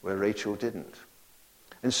 where Rachel didn't.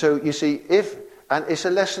 And so, you see, and it's a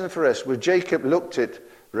lesson for us, when Jacob looked at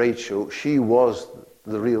Rachel, she was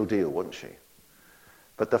the real deal, wasn't she?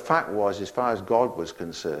 But the fact was, as far as God was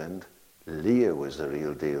concerned, Leah was the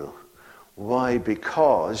real deal. Why?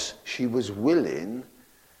 Because she was willing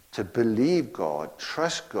to believe God,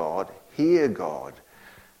 trust God, hear God,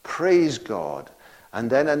 praise God,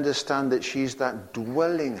 and then understand that she's that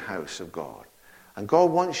dwelling house of God. And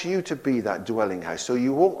God wants you to be that dwelling house. So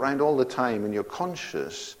you walk around all the time and you're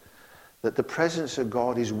conscious that the presence of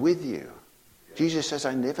God is with you. Jesus says,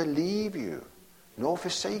 I never leave you, nor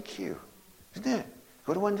forsake you. Isn't it? You've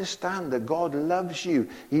got to understand that God loves you.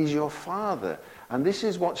 He's your Father. And this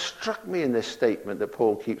is what struck me in this statement that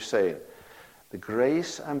Paul keeps saying. The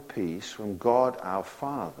grace and peace from God our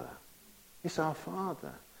Father. It's our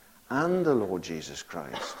Father. And the Lord Jesus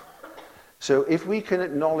Christ. So if we can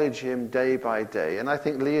acknowledge him day by day, and I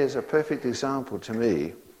think Leah is a perfect example to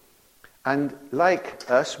me, and like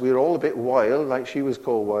us, we're all a bit wild, like she was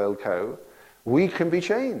called Wild Cow, we can be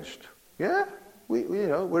changed. Yeah?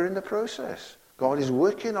 We're in the process. God is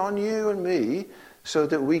working on you and me so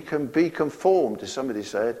that we can be conformed, as somebody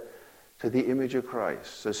said, to the image of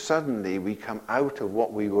Christ. So suddenly we come out of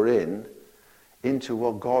what we were in into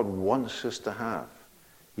what God wants us to have.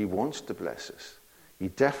 He wants to bless us. He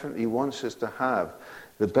definitely wants us to have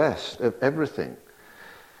the best of everything.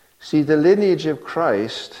 See, the lineage of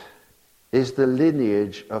Christ is the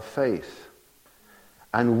lineage of faith.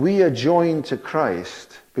 And we are joined to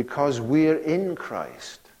Christ because we're in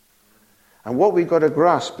Christ. And what we've got to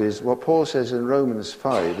grasp is what Paul says in Romans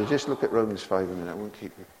 5. We'll just look at Romans 5 a minute. I won't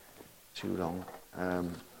keep you too long.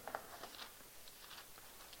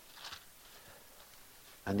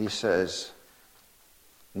 And he says,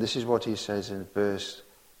 and this is what he says in verse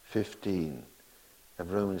 15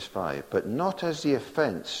 of Romans 5. But not as the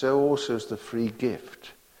offense, so also is the free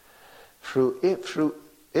gift. If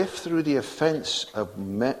through the offense of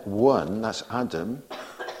one, that's Adam,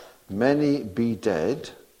 many be dead,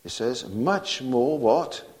 it says, much more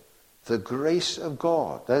what? The grace of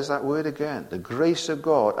God. There's that word again. The grace of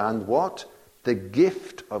God. And what? The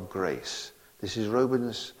gift of grace. This is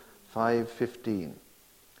Romans 5:15.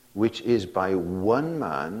 Which is by one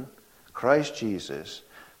man, Christ Jesus,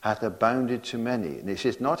 hath abounded to many. And it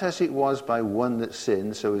says, not as it was by one that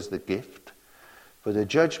sinned, so is the gift. For the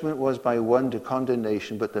judgment was by one to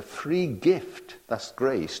condemnation, but the free gift, that's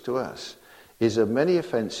grace to us, is of many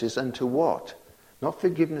offences unto what? Not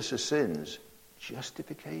forgiveness of sins,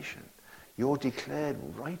 justification. You're declared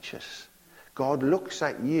righteous. God looks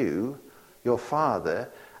at you, your Father,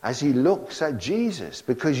 as he looks at Jesus,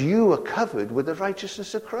 because you are covered with the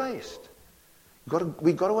righteousness of Christ.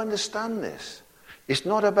 We've got to understand this. It's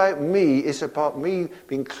not about me, it's about me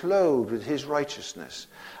being clothed with his righteousness.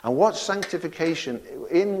 And what sanctification,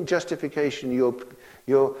 in justification,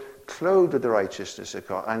 you're clothed with the righteousness of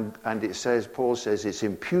God. And it says, Paul says, it's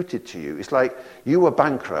imputed to you. It's like you were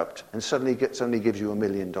bankrupt and suddenly somebody gives you $1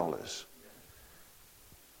 million.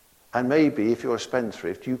 And maybe if you're a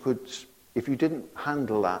spendthrift, if you didn't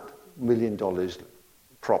handle that $1 million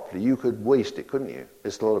properly, you could waste it, couldn't you?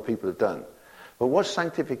 As a lot of people have done. But what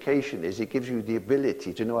sanctification is, it gives you the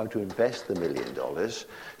ability to know how to invest the $1 million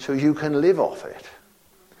so you can live off it.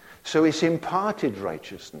 So it's imparted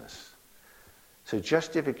righteousness. So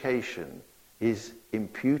justification is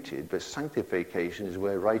imputed, but sanctification is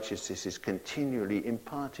where righteousness is continually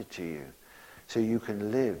imparted to you. So you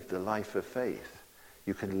can live the life of faith.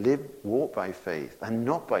 You can walk by faith and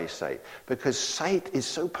not by sight, because sight is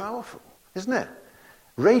so powerful, isn't it?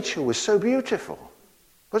 Rachel was so beautiful,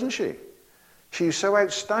 wasn't she? She was so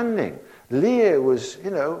outstanding. Leah was,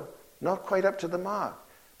 not quite up to the mark.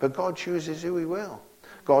 But God chooses who he will.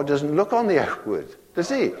 God doesn't look on the outward, does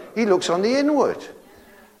he? He looks on the inward.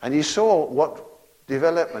 And he saw what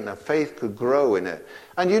development of faith could grow in it.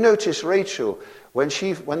 And you notice Rachel, when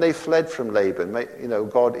they fled from Laban, we've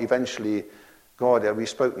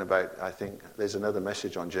spoken about, I think, there's another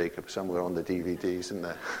message on Jacob somewhere on the DVDs, isn't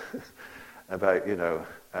there? About,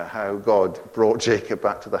 how God brought Jacob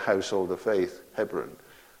back to the household of faith, Hebron.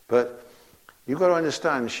 But you've got to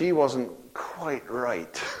understand, she wasn't quite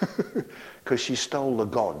right because she stole the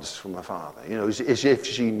gods from her father. As if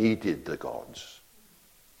she needed the gods.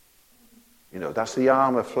 That's the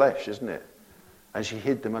arm of flesh, isn't it? And she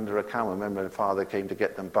hid them under a camel. Remember, her father came to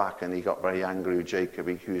get them back, and he got very angry with Jacob.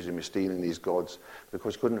 He accused him of stealing these gods. But of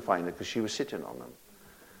course, couldn't find her because she was sitting on them.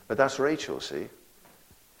 But that's Rachel, see?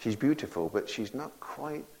 She's beautiful, but she's not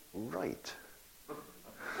quite right.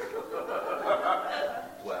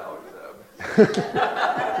 Well,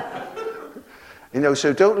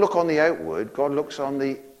 so don't look on the outward. God looks on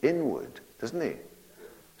the inward, doesn't he?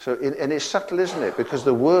 So, and it's subtle, isn't it? Because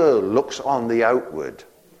the world looks on the outward.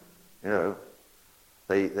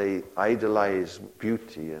 They idolize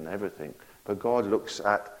beauty and everything. But God looks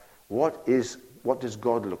at what does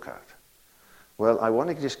God look at? Well, I want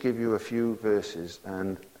to just give you a few verses,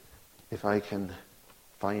 and if I can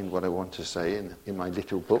find what I want to say in my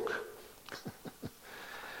little book.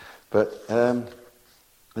 But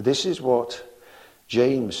this is what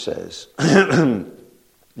James says. In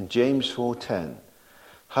James 4:10,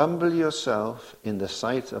 humble yourself in the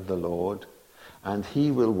sight of the Lord, and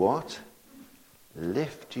he will what?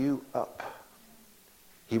 Lift you up.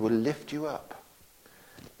 He will lift you up.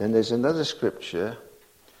 Then there's another scripture,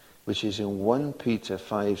 which is in 1 Peter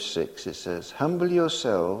 5:6. It says, humble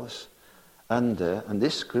yourselves under, and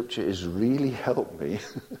this scripture has really helped me.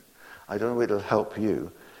 I don't know if it'll help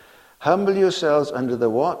you. Humble yourselves under the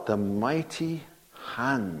what? The mighty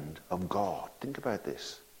hand of God. Think about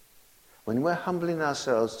this. When we're humbling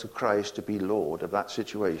ourselves to Christ to be Lord of that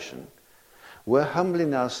situation, we're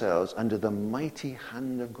humbling ourselves under the mighty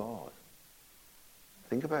hand of God.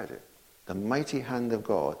 Think about it. The mighty hand of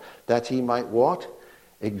God. That he might what?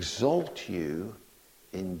 Exalt you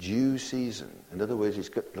in due season. In other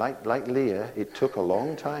words, like Leah, it took a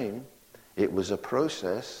long time. It was a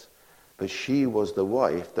process, but she was the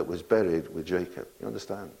wife that was buried with Jacob. You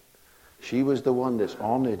understand? She was the one that's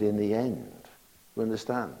honored in the end. You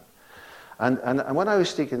understand? And when I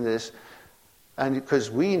was thinking this, and because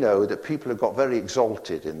we know that people have got very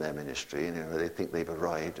exalted in their ministry, they think they've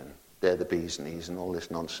arrived and they're the bee's knees and all this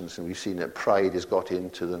nonsense, and we've seen that pride has got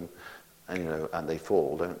into them, and they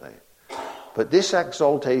fall, don't they? But this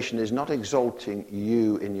exaltation is not exalting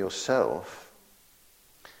you in yourself,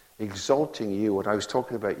 exalting you, what I was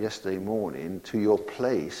talking about yesterday morning, to your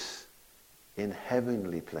place in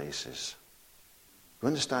heavenly places. You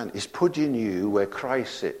understand? It's putting you where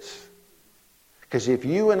Christ sits. Because if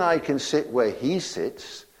you and I can sit where he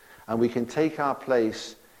sits, and we can take our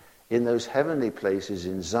place in those heavenly places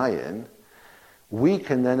in Zion, we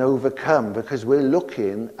can then overcome, because we're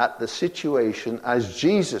looking at the situation as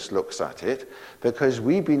Jesus looks at it, because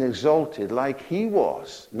we've been exalted like he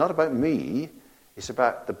was. Not about me, it's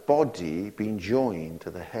about the body being joined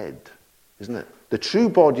to the head, isn't it? The true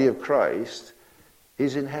body of Christ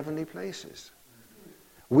is in heavenly places.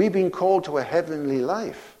 We've been called to a heavenly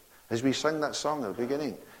life, as we sang that song at the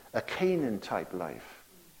beginning. A Canaan-type life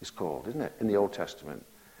is called, isn't it, in the Old Testament?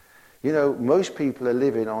 Most people are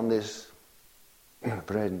living on this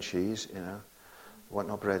bread and cheese,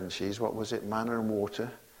 not bread and cheese, what was it, manna and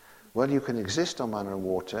water, Well, you can exist on manna and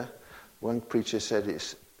water. One preacher said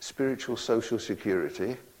it's spiritual social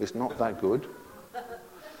security. It's not that good.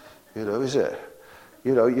 Is it?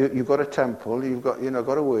 You've got a temple, you've got,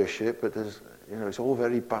 got to worship, but there's, it's all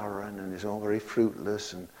very barren and it's all very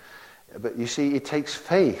fruitless. But you see, it takes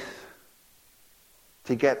faith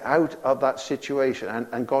to get out of that situation.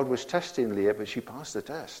 And God was testing Leah, but she passed the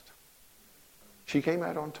test. She came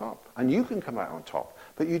out on top. And you can come out on top.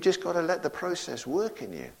 But you just got to let the process work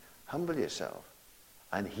in you. Humble yourself.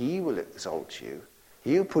 And he will exalt you.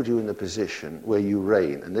 He'll put you in the position where you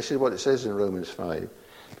reign. And this is what it says in Romans 5.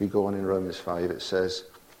 If we go on in Romans 5, it says,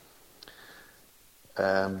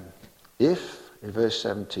 if, in verse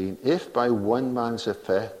 17, if by one man's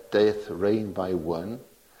offense death reigned by one,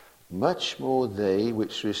 much more they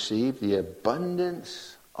which receive the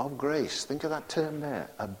abundance of grace. Think of that term there,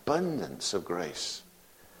 abundance of grace.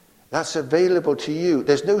 That's available to you.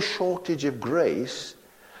 There's no shortage of grace.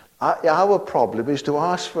 Our problem is to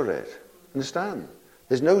ask for it. Understand?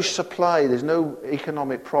 There's no supply, there's no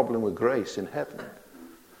economic problem with grace in heaven.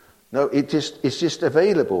 No, it's just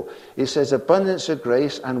available. It says abundance of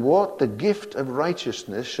grace and what? The gift of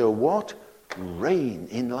righteousness shall what? Reign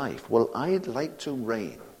in life. Well, I'd like to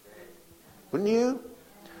reign. Wouldn't you?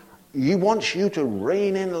 He wants you to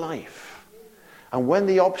reign in life. And when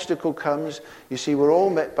the obstacle comes, you see, we're all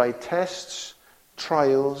met by tests,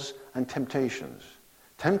 trials, and temptations.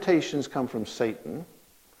 Temptations come from Satan.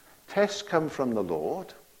 Tests come from the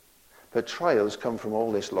Lord. But trials come from all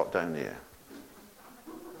this lot down here.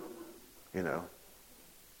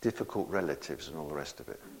 Difficult relatives and all the rest of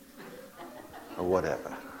it. Or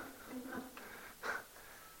whatever.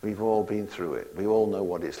 We've all been through it. We all know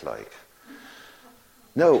what it's like.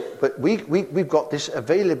 No, but we've got this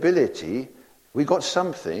availability. We've got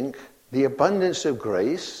something, the abundance of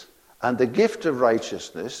grace and the gift of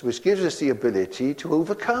righteousness, which gives us the ability to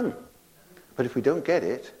overcome. But if we don't get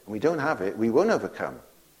it, and we don't have it, we won't overcome.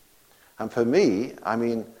 And for me,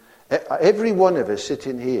 every one of us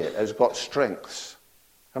sitting here has got strengths,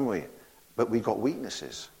 haven't we? But we've got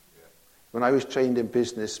weaknesses. When I was trained in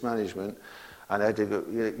business management, and I had to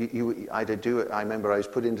go, I had to do it. I remember I was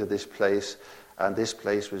put into this place, and this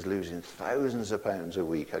place was losing thousands of pounds a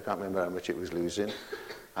week. I can't remember how much it was losing.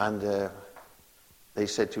 And they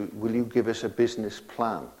said to me, will you give us a business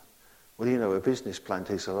plan? Well, a business plan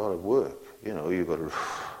takes a lot of work. You've got to...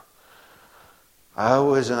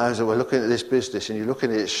 Hours and hours. We're looking at this business, and you're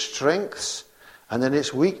looking at its strengths and then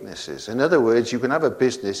its weaknesses. In other words, you can have a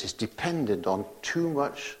business that's dependent on too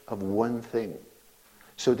much of one thing.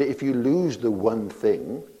 So that if you lose the one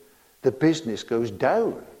thing, the business goes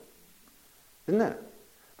down. Isn't it?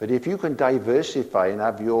 But if you can diversify and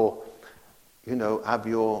have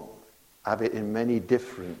it in many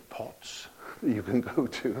different pots that you can go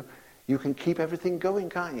to, you can keep everything going,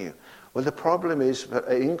 can't you? Well, the problem is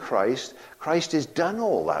in Christ has done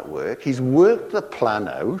all that work. He's worked the plan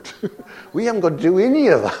out. We haven't got to do any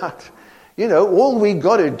of that. All we've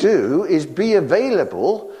got to do is be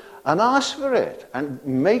available and ask for it. And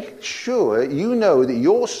make sure you know that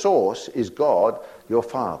your source is God, your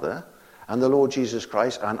Father, and the Lord Jesus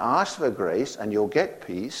Christ, and ask for grace, and you'll get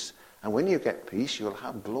peace. And when you get peace, you'll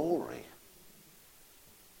have glory.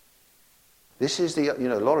 This is a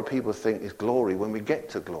lot of people think it's glory when we get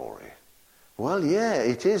to glory. Well, yeah,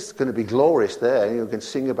 it is going to be glorious there. You can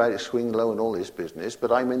sing about it, swing low and all this business,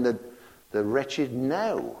 but I'm in the wretched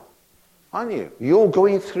now, aren't you? You're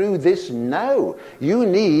going through this now. You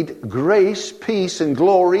need grace, peace, and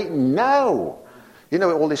glory now.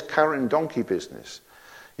 All this carrot and donkey business.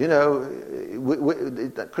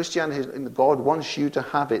 Christianity, God wants you to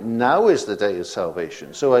have it. Now is the day of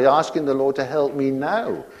salvation. So I'm asking the Lord to help me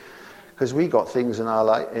now. Because we got things in our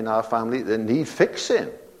life, in our family that need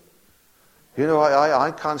fixing.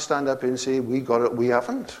 I can't stand up and say we got it, we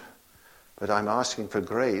haven't. But I'm asking for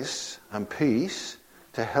grace and peace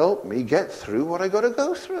to help me get through what I got to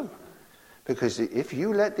go through. Because if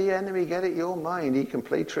you let the enemy get at your mind, he can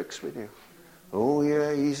play tricks with you. Oh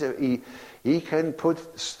yeah, he can put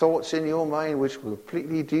thoughts in your mind which will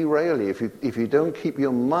completely derail you if you don't keep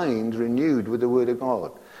your mind renewed with the Word of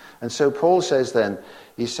God. And so Paul says then,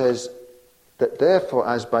 he says that therefore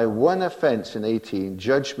as by one offense in 18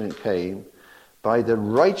 judgment came, by the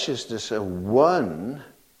righteousness of one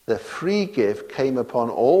the free gift came upon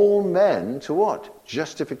all men to what?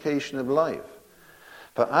 Justification of life.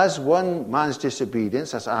 For as one man's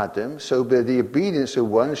disobedience, as Adam, so by the obedience of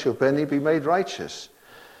one shall many be made righteous.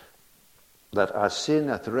 That as sin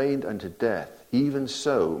hath reigned unto death, even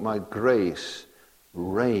so might grace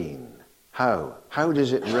reign. How? How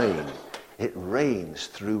does it reign? It reigns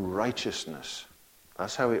through righteousness.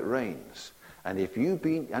 That's how it reigns. And if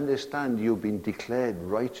understand you've been declared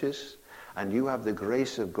righteous and you have the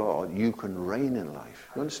grace of God, you can reign in life.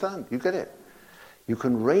 You understand? You get it? You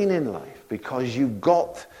can reign in life because you've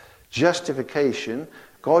got justification.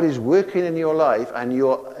 God is working in your life and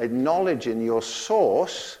you're acknowledging your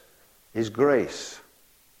source is grace.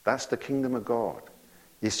 That's the kingdom of God.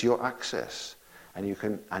 It's your access. And you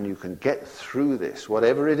can get through this,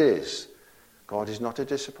 whatever it is. God is not a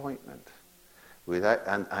disappointment.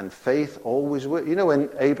 And faith always works. You know, when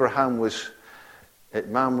Abraham was at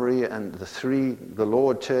Mamre and the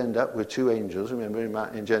Lord turned up with two angels, remember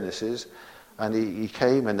in Genesis, and he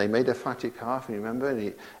came and they made a fatted calf, and remember,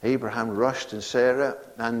 and Abraham rushed and Sarah,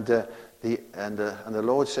 and the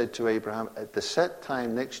Lord said to Abraham, at the set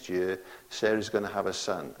time next year, Sarah's going to have a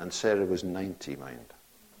son, and Sarah was 90, mind.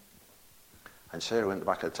 And Sarah went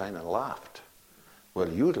back at the time and laughed. Well,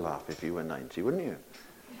 you'd laugh if you were 90, wouldn't you?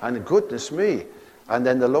 And goodness me. And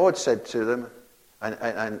then the Lord said to them,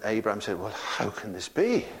 and Abraham said, well, how can this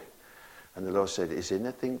be? And the Lord said, is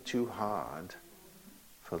anything too hard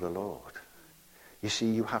for the Lord? You see,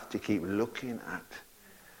 you have to keep looking at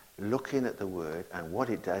the word, and what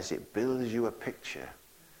it does, it builds you a picture.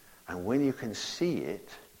 And when you can see it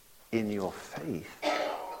in your faith,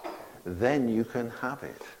 then you can have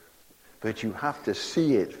it. But you have to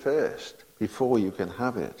see it first before you can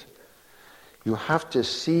have it. You have to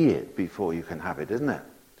see it before you can have it, isn't it?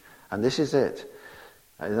 And this is it.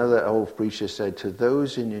 Another old preacher said, to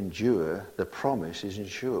those who endure, the promise is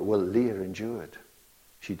ensured. Well, Leah endured.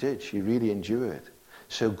 She did. She really endured.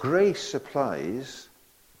 So grace supplies,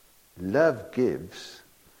 love gives,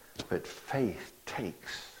 but faith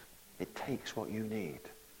takes. It takes what you need.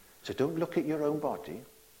 So don't look at your own body,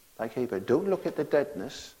 like Abraham. Don't look at the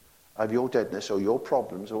deadness of your deadness or your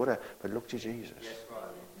problems or whatever, but look to Jesus. Yes, right.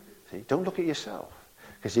 See, don't look at yourself.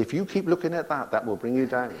 Because if you keep looking at that will bring you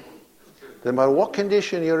down. No matter what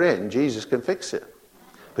condition you're in, Jesus can fix it.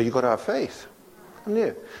 But you've got to have faith, haven't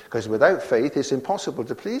you? Because without faith, it's impossible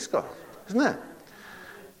to please God, isn't it?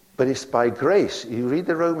 But it's by grace. You read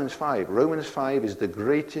the Romans 5. Romans 5 is the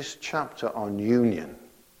greatest chapter on union.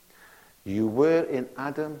 You were in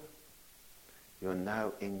Adam, you're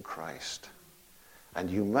now in Christ. And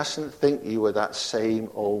you mustn't think you were that same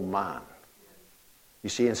old man. You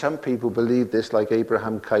see, and some people believe this, like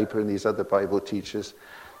Abraham Kuyper and these other Bible teachers.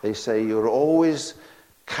 They say you're always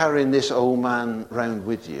carrying this old man around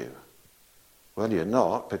with you. Well, you're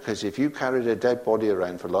not, because if you carried a dead body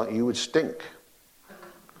around for long, you would stink.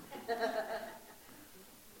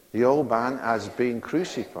 The old man has been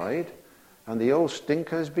crucified, and the old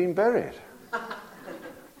stinker has been buried.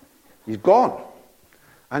 He's gone.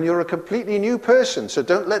 And you're a completely new person, so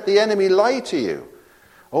don't let the enemy lie to you.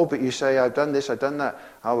 Oh, but you say, I've done this, I've done that.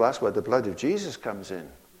 Oh, that's where the blood of Jesus comes in.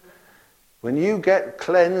 When you get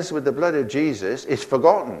cleansed with the blood of Jesus, it's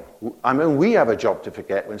forgotten. I mean, we have a job to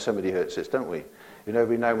forget when somebody hurts us, don't we? You know,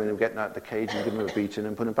 every now and then we're getting out of the cage and give them a beating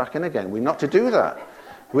and put them back in again. We're not to do that.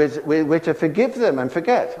 We're to forgive them and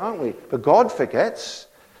forget, aren't we? But God forgets,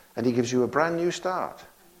 and he gives you a brand new start.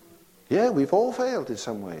 Yeah, we've all failed in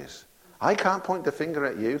some ways. I can't point the finger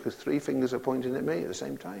at you because 3 fingers are pointing at me at the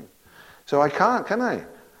same time. So I can't, can I?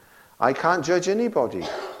 I can't judge anybody,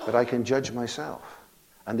 but I can judge myself.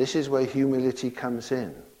 And this is where humility comes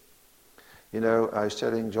in. You know, I was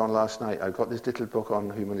telling John last night, I've got this little book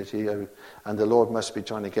on humility, and the Lord must be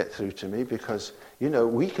trying to get through to me because, you know,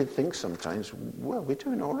 we can think sometimes, well, we're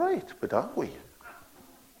doing all right, but are we?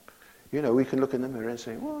 You know, we can look in the mirror and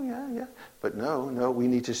say, well, yeah. But no, we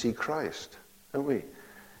need to see Christ, don't we?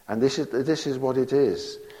 And this is what it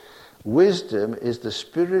is. Wisdom is the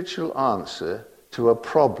spiritual answer to a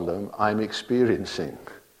problem I'm experiencing.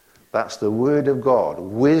 That's the word of God.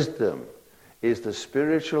 Wisdom is the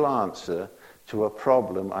spiritual answer to a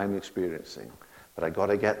problem I'm experiencing. But I've got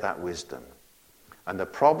to get that wisdom. And the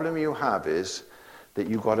problem you have is that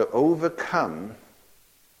you've got to overcome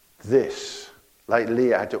this. Like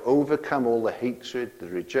Leah had to overcome all the hatred, the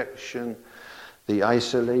rejection, the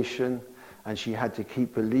isolation, and she had to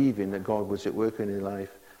keep believing that God was at work in her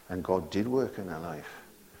life, and God did work in her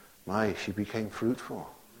life. She became fruitful.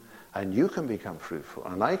 And you can become fruitful,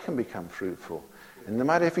 and I can become fruitful. And no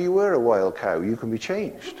matter if you were a wild cow, you can be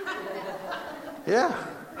changed. Yeah,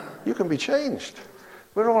 you can be changed.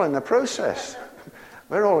 We're all in the process.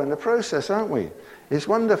 We're all in the process, aren't we? It's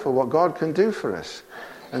wonderful what God can do for us.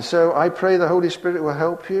 And so I pray the Holy Spirit will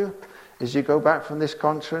help you as you go back from this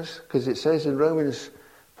conference, because it says in Romans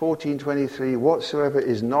 14:23, whatsoever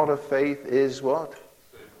is not of faith is what?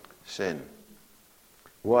 Sin.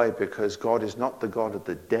 Why? Because God is not the God of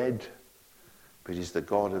the dead, but he's the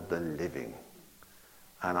God of the living.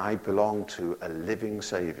 And I belong to a living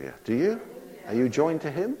Savior. Do you? Are you joined to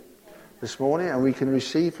him this morning? And we can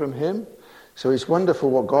receive from him. So it's wonderful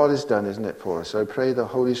what God has done, isn't it, for us? So I pray the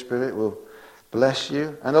Holy Spirit will bless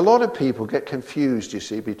you. And a lot of people get confused, you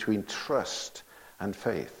see, between trust and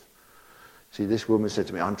faith. See, this woman said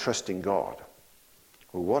to me, I'm trusting God.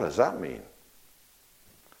 Well, what does that mean?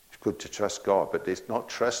 It's good to trust God, but it's not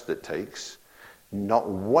trust that takes. Not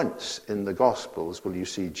once in the Gospels will you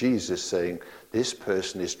see Jesus saying, this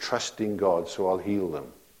person is trusting God, so I'll heal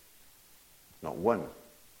them. Not one.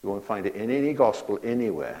 You won't find it in any Gospel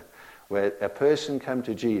anywhere where a person came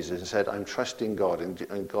to Jesus and said, I'm trusting God,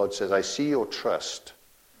 and God says, I see your trust,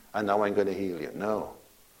 and now I'm going to heal you. No.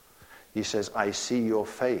 He says, I see your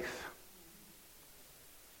faith.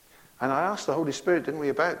 And I asked the Holy Spirit, didn't we,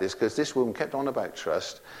 about this, because this woman kept on about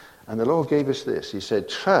trust, and the Lord gave us this. He said,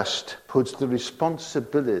 trust puts the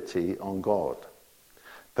responsibility on God,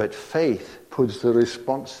 but faith puts the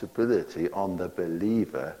responsibility on the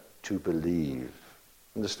believer to believe.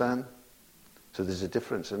 Understand? So there's a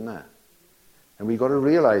difference in that. And we've got to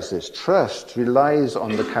realize this. Trust relies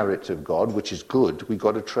on the character of God, which is good. We've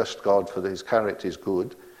got to trust God for his character is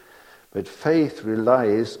good. But faith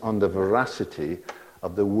relies on the veracity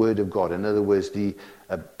of the Word of God. In other words, the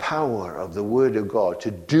power of the Word of God to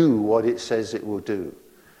do what it says it will do.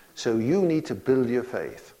 So you need to build your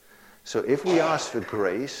faith. So if we ask for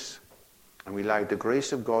grace, and we allow the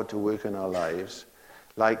grace of God to work in our lives,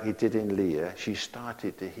 like it did in Leah, she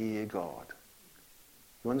started to hear God.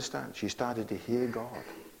 You understand? She started to hear God.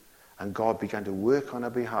 And God began to work on her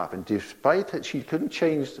behalf. And despite that he couldn't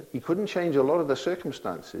change a lot of the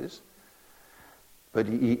circumstances, but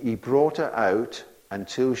he brought her out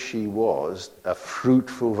until she was a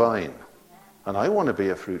fruitful vine. And I want to be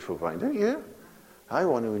a fruitful vine, don't you? I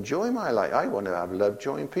want to enjoy my life. I want to have love,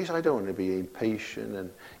 joy, and peace. I don't want to be impatient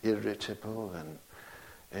and irritable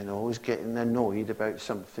and always getting annoyed about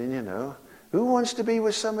something, you know. Who wants to be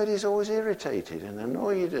with somebody who's always irritated and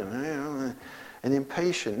annoyed and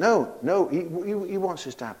impatient? No, he wants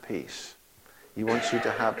us to have peace. He wants you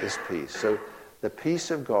to have this peace. So the peace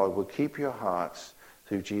of God will keep your hearts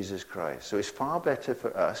through Jesus Christ. So it's far better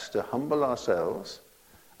for us to humble ourselves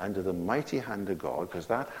under the mighty hand of God, because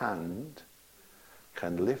that hand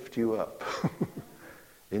can lift you up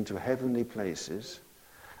into heavenly places.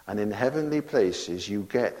 And in heavenly places you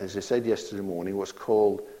get, as I said yesterday morning, what's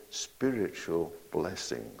called spiritual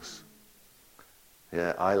blessings.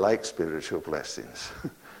 Yeah, I like spiritual blessings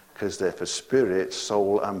because they're for spirit,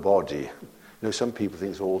 soul, and body. You know, some people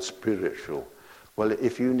think it's all spiritual. Well,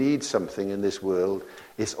 if you need something in this world,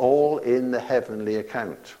 it's all in the heavenly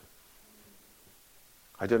account.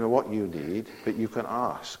 I don't know what you need, but you can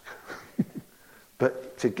ask.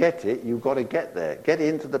 But to get it, you've got to get there. Get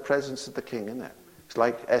into the presence of the king, isn't it? It's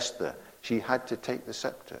like Esther. She had to take the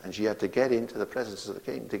scepter, and she had to get into the presence of the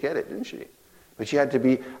king to get it, didn't she? But she had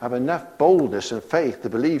to have enough boldness and faith to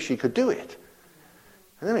believe she could do it.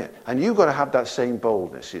 And you've got to have that same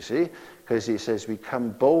boldness, you see, because he says, we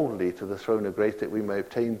come boldly to the throne of grace that we may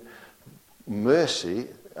obtain mercy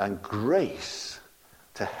and grace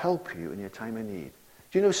to help you in your time of need.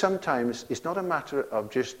 Do you know, sometimes it's not a matter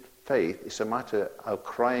of just faith, it's a matter of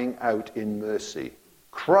crying out in mercy.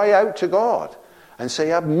 Cry out to God and say,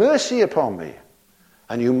 have mercy upon me.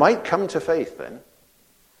 And you might come to faith then.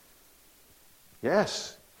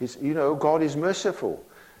 Yes, God is merciful.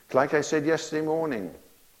 Like I said yesterday morning,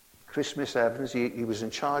 Chris Smith Evans, he was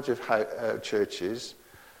in charge of churches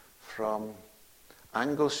from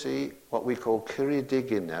Anglesey, what we call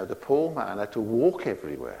Kirridiggin now. The poor man had to walk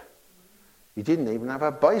everywhere. He didn't even have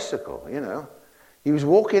a bicycle, you know. He was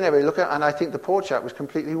walking everywhere, and I think the poor chap was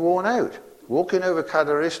completely worn out. Walking over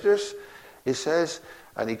Cadaristus, it says,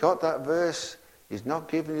 and he got that verse, he's not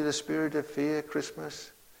giving you the spirit of fear,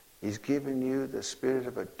 Christmas. He's given you the spirit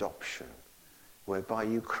of adoption, whereby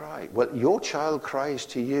you cry. Well, your child cries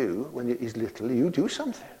to you when he's little, you do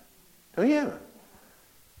something, don't you?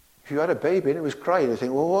 If you had a baby and it was crying, you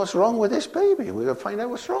think, well, what's wrong with this baby? We're going to find out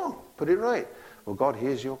what's wrong. Put it right. Well, God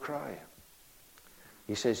hears your cry.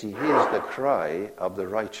 He says he hears the cry of the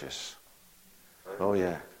righteous. Oh,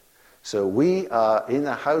 yeah. So we are in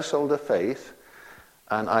a household of faith,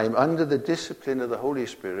 and I'm under the discipline of the Holy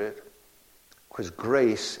Spirit, because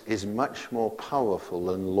grace is much more powerful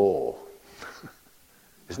than law.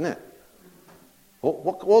 Isn't it?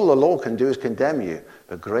 All the law can do is condemn you,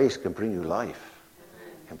 but grace can bring you life.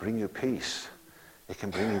 It can bring you peace. It can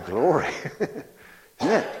bring you glory. Isn't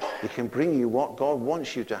it? It can bring you what God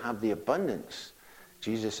wants you to have, the abundance.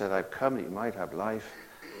 Jesus said, I've come that you might have life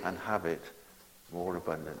and have it more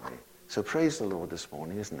abundantly. So praise the Lord this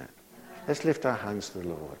morning, isn't it? Let's lift our hands to the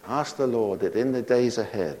Lord. Ask the Lord that in the days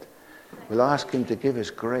ahead, we'll ask him to give us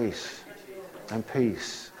grace and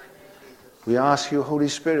peace. We ask you, Holy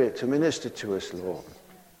Spirit, to minister to us, Lord.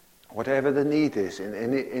 Whatever the need is in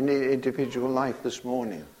the individual life this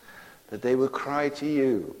morning, that they will cry to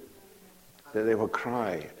you, that they will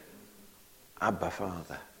cry, Abba,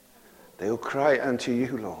 Father. They will cry unto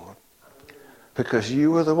you, Lord, because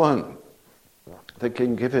you are the one that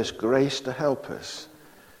can give us grace to help us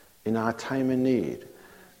in our time of need.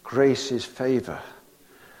 Grace is favor.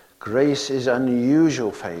 Grace is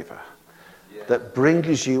unusual favor that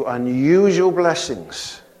brings you unusual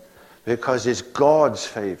blessings because it's God's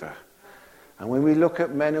favor. And when we look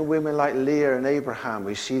at men and women like Leah and Abraham,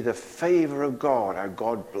 we see the favor of God, how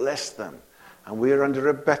God blessed them. And we are under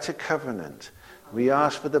a better covenant. We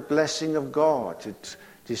ask for the blessing of God to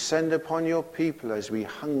descend upon your people as we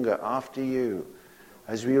hunger after you,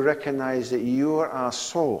 as we recognize that you are our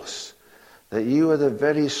source, that you are the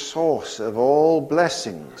very source of all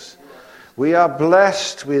blessings. We are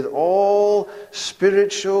blessed with all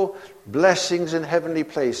spiritual blessings in heavenly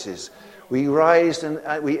places. We rise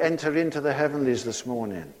and we enter into the heavenlies this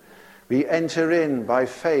morning. We enter in by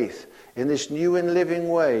faith in this new and living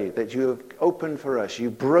way that you have opened for us.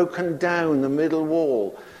 You've broken down the middle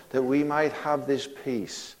wall that we might have this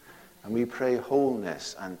peace. And we pray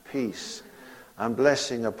wholeness and peace and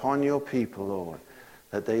blessing upon your people, Lord,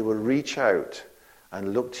 that they will reach out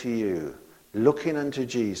and look to you, looking unto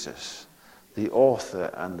Jesus, the author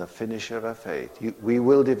and the finisher of our faith. We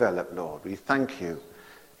will develop, Lord. We thank you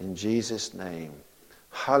in Jesus' name.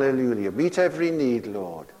 Hallelujah. Meet every need,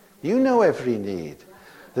 Lord. You know every need.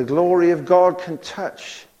 The glory of God can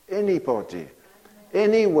touch anybody,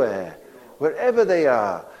 anywhere, wherever they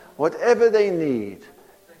are, whatever they need,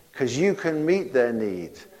 because you can meet their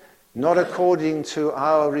need, not according to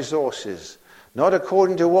our resources, not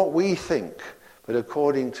according to what we think, but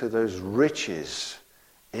according to those riches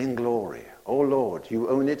in glory. Oh Lord, you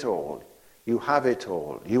own it all. You have it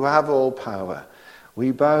all. You have all power.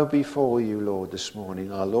 We bow before you, Lord, this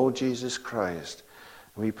morning, our Lord Jesus Christ.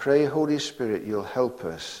 We pray, Holy Spirit, you'll help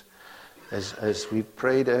us, as we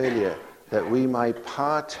prayed earlier, that we might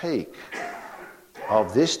partake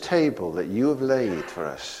of this table that you have laid for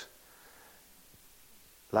us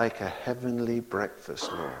like a heavenly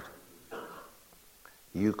breakfast, Lord.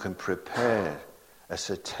 You can prepare us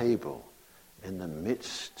a table in the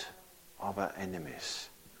midst of our enemies.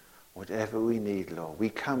 Whatever we need, Lord, we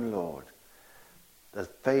come, Lord. The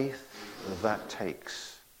faith that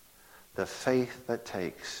takes. The faith that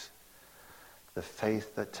takes. The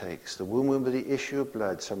faith that takes. The woman with the issue of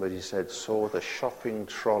blood, somebody said, saw the shopping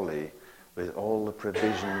trolley with all the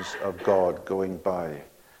provisions of God going by.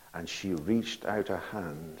 And she reached out her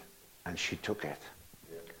hand and she took it.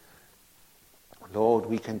 Lord,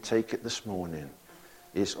 we can take it this morning.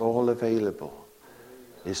 It's all available.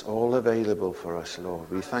 It's all available for us, Lord.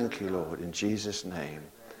 We thank you, Lord, in Jesus' name.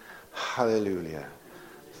 Hallelujah.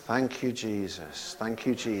 Thank you, Jesus. Thank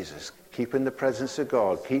you, Jesus. Keep in the presence of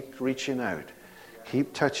God. Keep reaching out.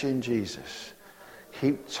 Keep touching Jesus.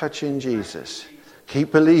 Keep touching Jesus.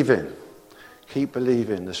 Keep believing. Keep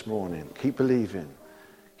believing this morning. Keep believing.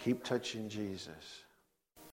 Keep touching Jesus.